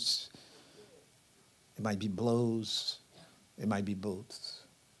words, it might be blows, it might be both.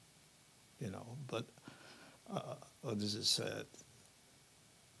 But what is it said?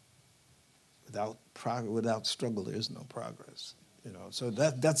 Without struggle, there is no progress. So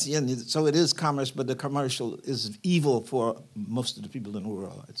that's the end. So it is commerce, but the commercial is evil for most of the people in the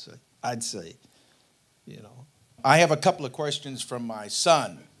world. I'd say. I have a couple of questions from my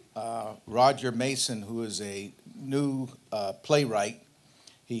son, Roger Mason, who is a new playwright.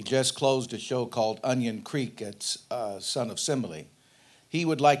 He just closed a show called Onion Creek at Son of Simile. He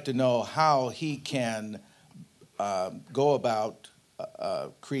would like to know how he can go about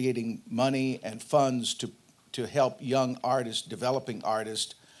creating money and funds to help young artists, developing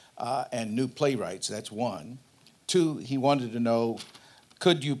artists, and new playwrights. That's one. Two, he wanted to know,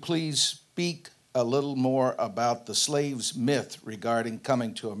 could you please speak a little more about the slave's myth regarding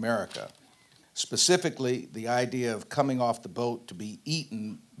coming to America? Specifically, the idea of coming off the boat to be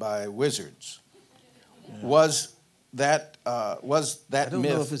eaten by wizards. Yeah. Was that I don't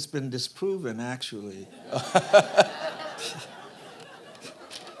myth? know if it's been disproven, actually.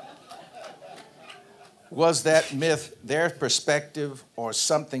 Was that myth their perspective or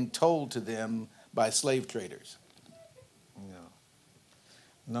something told to them by slave traders?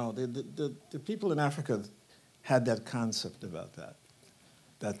 No, the people in Africa had that concept about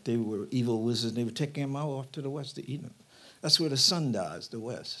that they were evil wizards and they were taking them off to the west to eat them. That's where the sun dies, the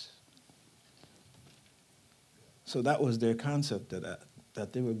west. So that was their concept of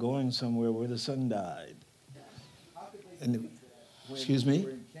that they were going somewhere where the sun died. Excuse me?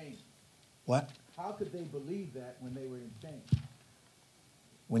 What? How could they believe that when they were in chains?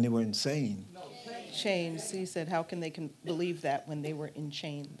 When they were insane? No, Chains. He said, how can they believe that when they were in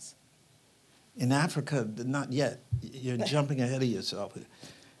chains? In Africa, not yet. You're jumping ahead of yourself.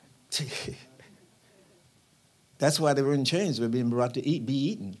 That's why they were in chains. They were being brought to be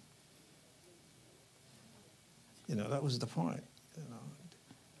eaten. That was the point.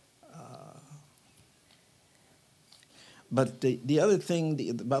 But the other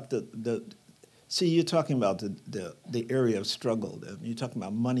thing about see, you're talking about the area of struggle. You're talking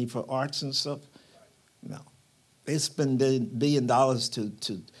about money for arts and stuff. No, they spend $1 billion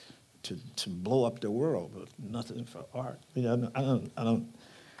to blow up the world, but nothing for art. I don't.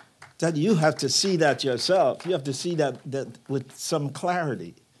 That you have to see that yourself. You have to see that with some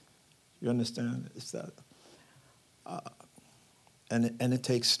clarity. You understand? It's that. And it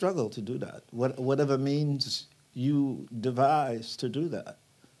takes struggle to do that. Whatever means you devise to do that.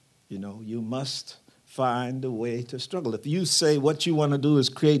 You know, you must find a way to struggle. If you say what you want to do is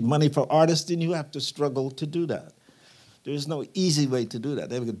create money for artists, then you have to struggle to do that. There is no easy way to do that.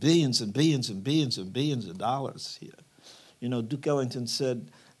 They've got billions and billions and billions and billions of dollars here. You know, Duke Ellington said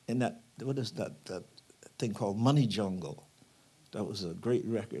in that, what is that thing called Money Jungle? That was a great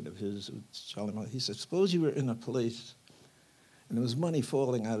record of his with Charlie Munger. He said, suppose you were in a place and there was money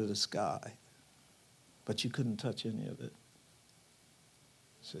falling out of the sky, but you couldn't touch any of it.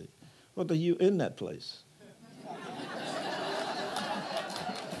 See? What are you in that place?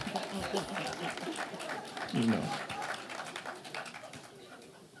 You know.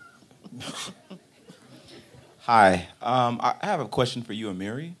 Hi, I have a question for you,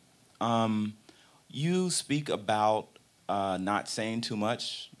 Amiri. You speak about not saying too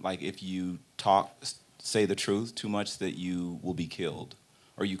much, like if you say the truth too much that you will be killed,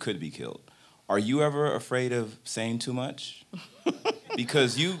 or you could be killed. Are you ever afraid of saying too much?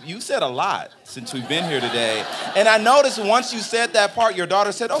 Because you said a lot since we've been here today. And I noticed once you said that part, your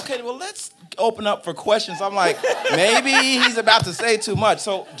daughter said, okay, well, let's open up for questions. I'm like, maybe he's about to say too much.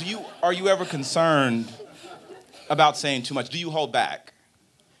 So are you ever concerned about saying too much? Do you hold back?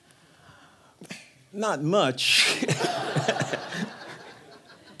 Not much.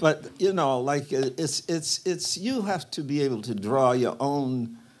 But, you know, like it's you have to be able to draw your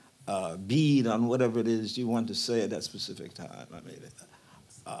own bead on whatever it is you want to say at that specific time.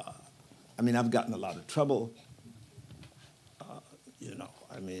 I mean, I've gotten a lot of trouble. You know,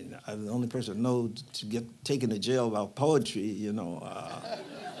 I mean, I'm the only person I know to get taken to jail about poetry. You know,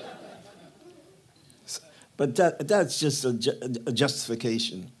 but that's just a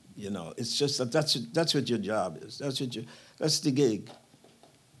justification. You know, it's just that's what your job is. That's the gig.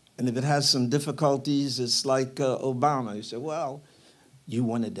 And if it has some difficulties, it's like Obama. You say, well, you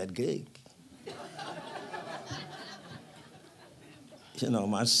wanted that gig. You know,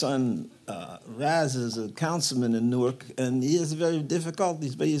 my son Raz is a councilman in Newark, and he has very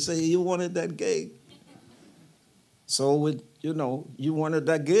difficulties, but you say you wanted that gig. So, you wanted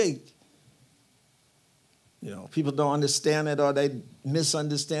that gig. You know, people don't understand it or they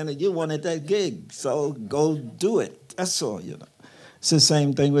misunderstand it. You wanted that gig, so go do it. That's all, you know. It's the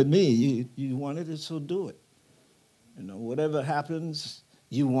same thing with me. You wanted it, so do it. You know, whatever happens,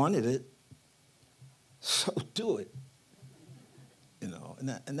 you wanted it, so do it. You know,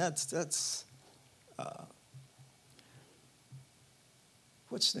 and that's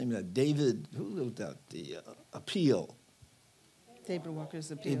what's the name of that? David, who wrote that? The Appeal. David Walker's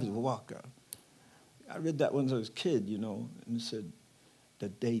Appeal. David Walker. I read that when I was a kid, you know, and it said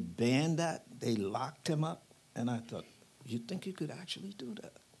that they banned that, they locked him up, and I thought, you think you could actually do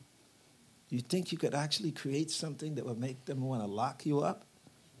that? You think you could actually create something that would make them want to lock you up?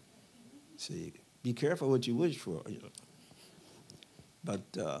 See, be careful what you wish for, you know. But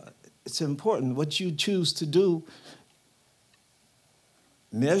it's important what you choose to do.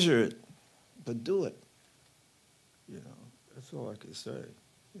 Measure it, but do it. You know, that's all I can say.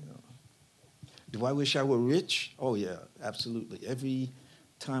 You know, do I wish I were rich? Oh yeah, absolutely. Every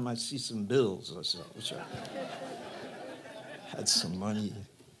time I see some bills or so, which I had some money,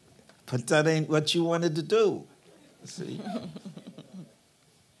 but that ain't what you wanted to do. See.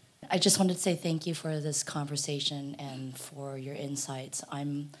 I just wanted to say thank you for this conversation and for your insights.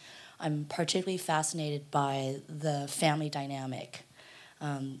 I'm particularly fascinated by the family dynamic.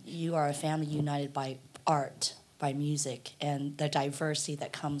 You are a family united by art, by music, and the diversity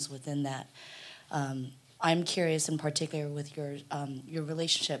that comes within that. I'm curious in particular with your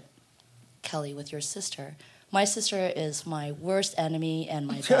relationship, Kellie, with your sister. My sister is my worst enemy and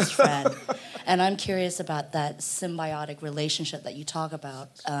my best friend. And I'm curious about that symbiotic relationship that you talk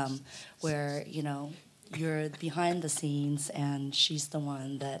about, where, you know, you're behind the scenes and she's the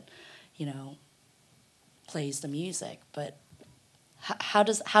one that, you know, plays the music. But how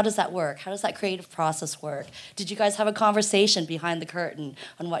does that work? How does that creative process work? Did you guys have a conversation behind the curtain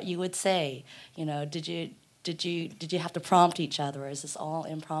on what you would say? You know, did you have to prompt each other, or is this all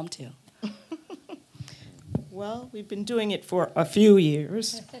impromptu? Well, we've been doing it for a few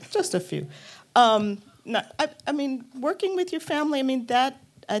years, just a few. I mean, working with your family, I mean,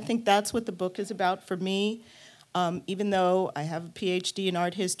 I think that's what the book is about for me. Even though I have a PhD in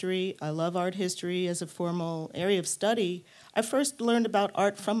art history, I love art history as a formal area of study, I first learned about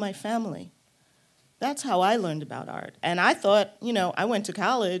art from my family. That's how I learned about art. And I thought, you know, I went to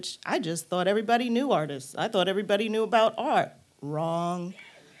college, I just thought everybody knew artists. I thought everybody knew about art. Wrong.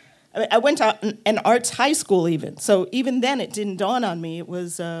 I mean, I went to an arts high school even. So even then it didn't dawn on me. It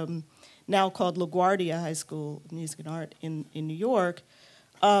was now called LaGuardia High School of Music and Art in New York.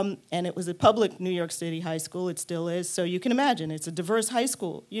 And it was a public New York City high school. It still is. So you can imagine, it's a diverse high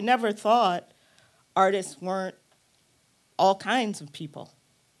school. You never thought artists weren't all kinds of people,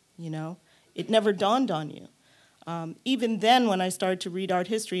 you know? It never dawned on you. Even then, when I started to read art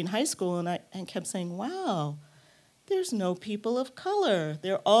history in high school, and I kept saying, wow, there's no people of color.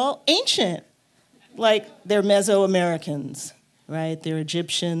 They're all ancient. Like, they're Mesoamericans, right? They're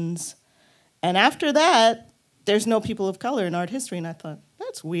Egyptians. And after that, there's no people of color in art history. And I thought,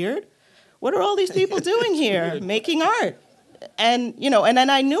 that's weird. What are all these people doing here, making art? And, you know, and then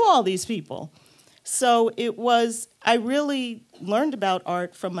I knew all these people. So it was, I really learned about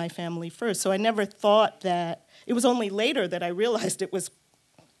art from my family first. So I never thought that, it was only later that I realized it was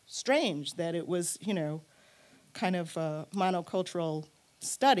strange, that it was, you know, kind of a monocultural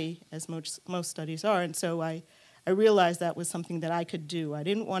study, as most studies are. And so I realized that was something that I could do. I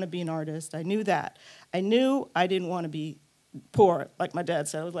didn't want to be an artist. I knew that. I knew I didn't want to be poor, like my dad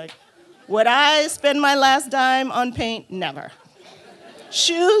said. I was like, would I spend my last dime on paint? Never.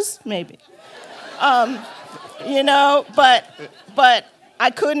 Shoes? Maybe. You know, but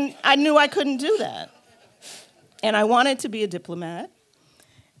I knew I couldn't do that. And I wanted to be a diplomat.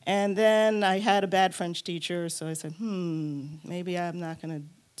 And then I had a bad French teacher, so I said, maybe I'm not going to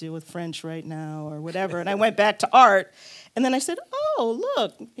deal with French right now or whatever. And I went back to art. And then I said, oh,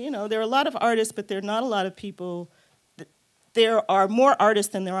 look, you know, there are a lot of artists, but there are not a lot of people. There are more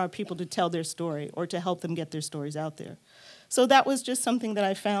artists than there are people to tell their story or to help them get their stories out there. So that was just something that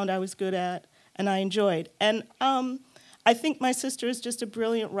I found I was good at and I enjoyed. And I think my sister is just a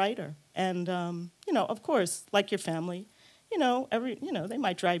brilliant writer. And, you know, of course, like your family, you know, they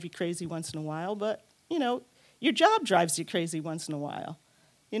might drive you crazy once in a while, but, you know, your job drives you crazy once in a while.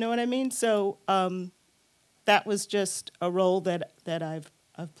 You know what I mean? So that was just a role that I've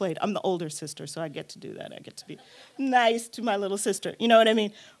played. I'm the older sister, so I get to do that. I get to be nice to my little sister. You know what I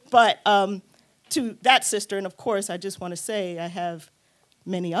mean? But to that sister, and of course, I just want to say I have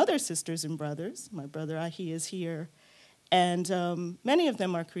many other sisters and brothers. My brother, he is here. And many of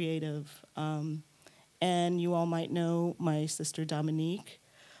them are creative. And you all might know my sister Dominique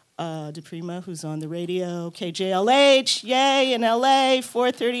DePrima, who's on the radio, KJLH, yay, in LA,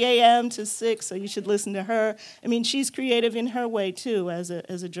 4:30 a.m. to 6, so you should listen to her. I mean, she's creative in her way, too, as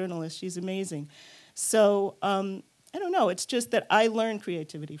a journalist. She's amazing. So, I don't know, it's just that I learned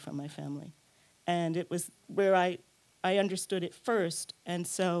creativity from my family. And it was where I understood it first. And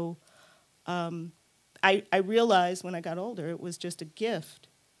so I realized when I got older it was just a gift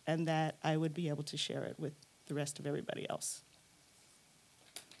and that I would be able to share it with the rest of everybody else.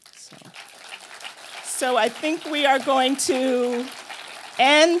 So I think we are going to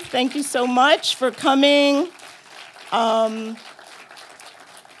end. Thank you so much for coming. We're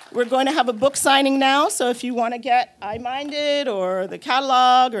going to have a book signing now, so if you want to get EyeMinded or the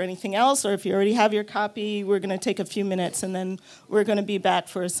catalog or anything else, or if you already have your copy, we're going to take a few minutes and then we're going to be back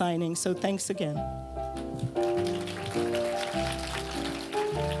for a signing. So thanks again.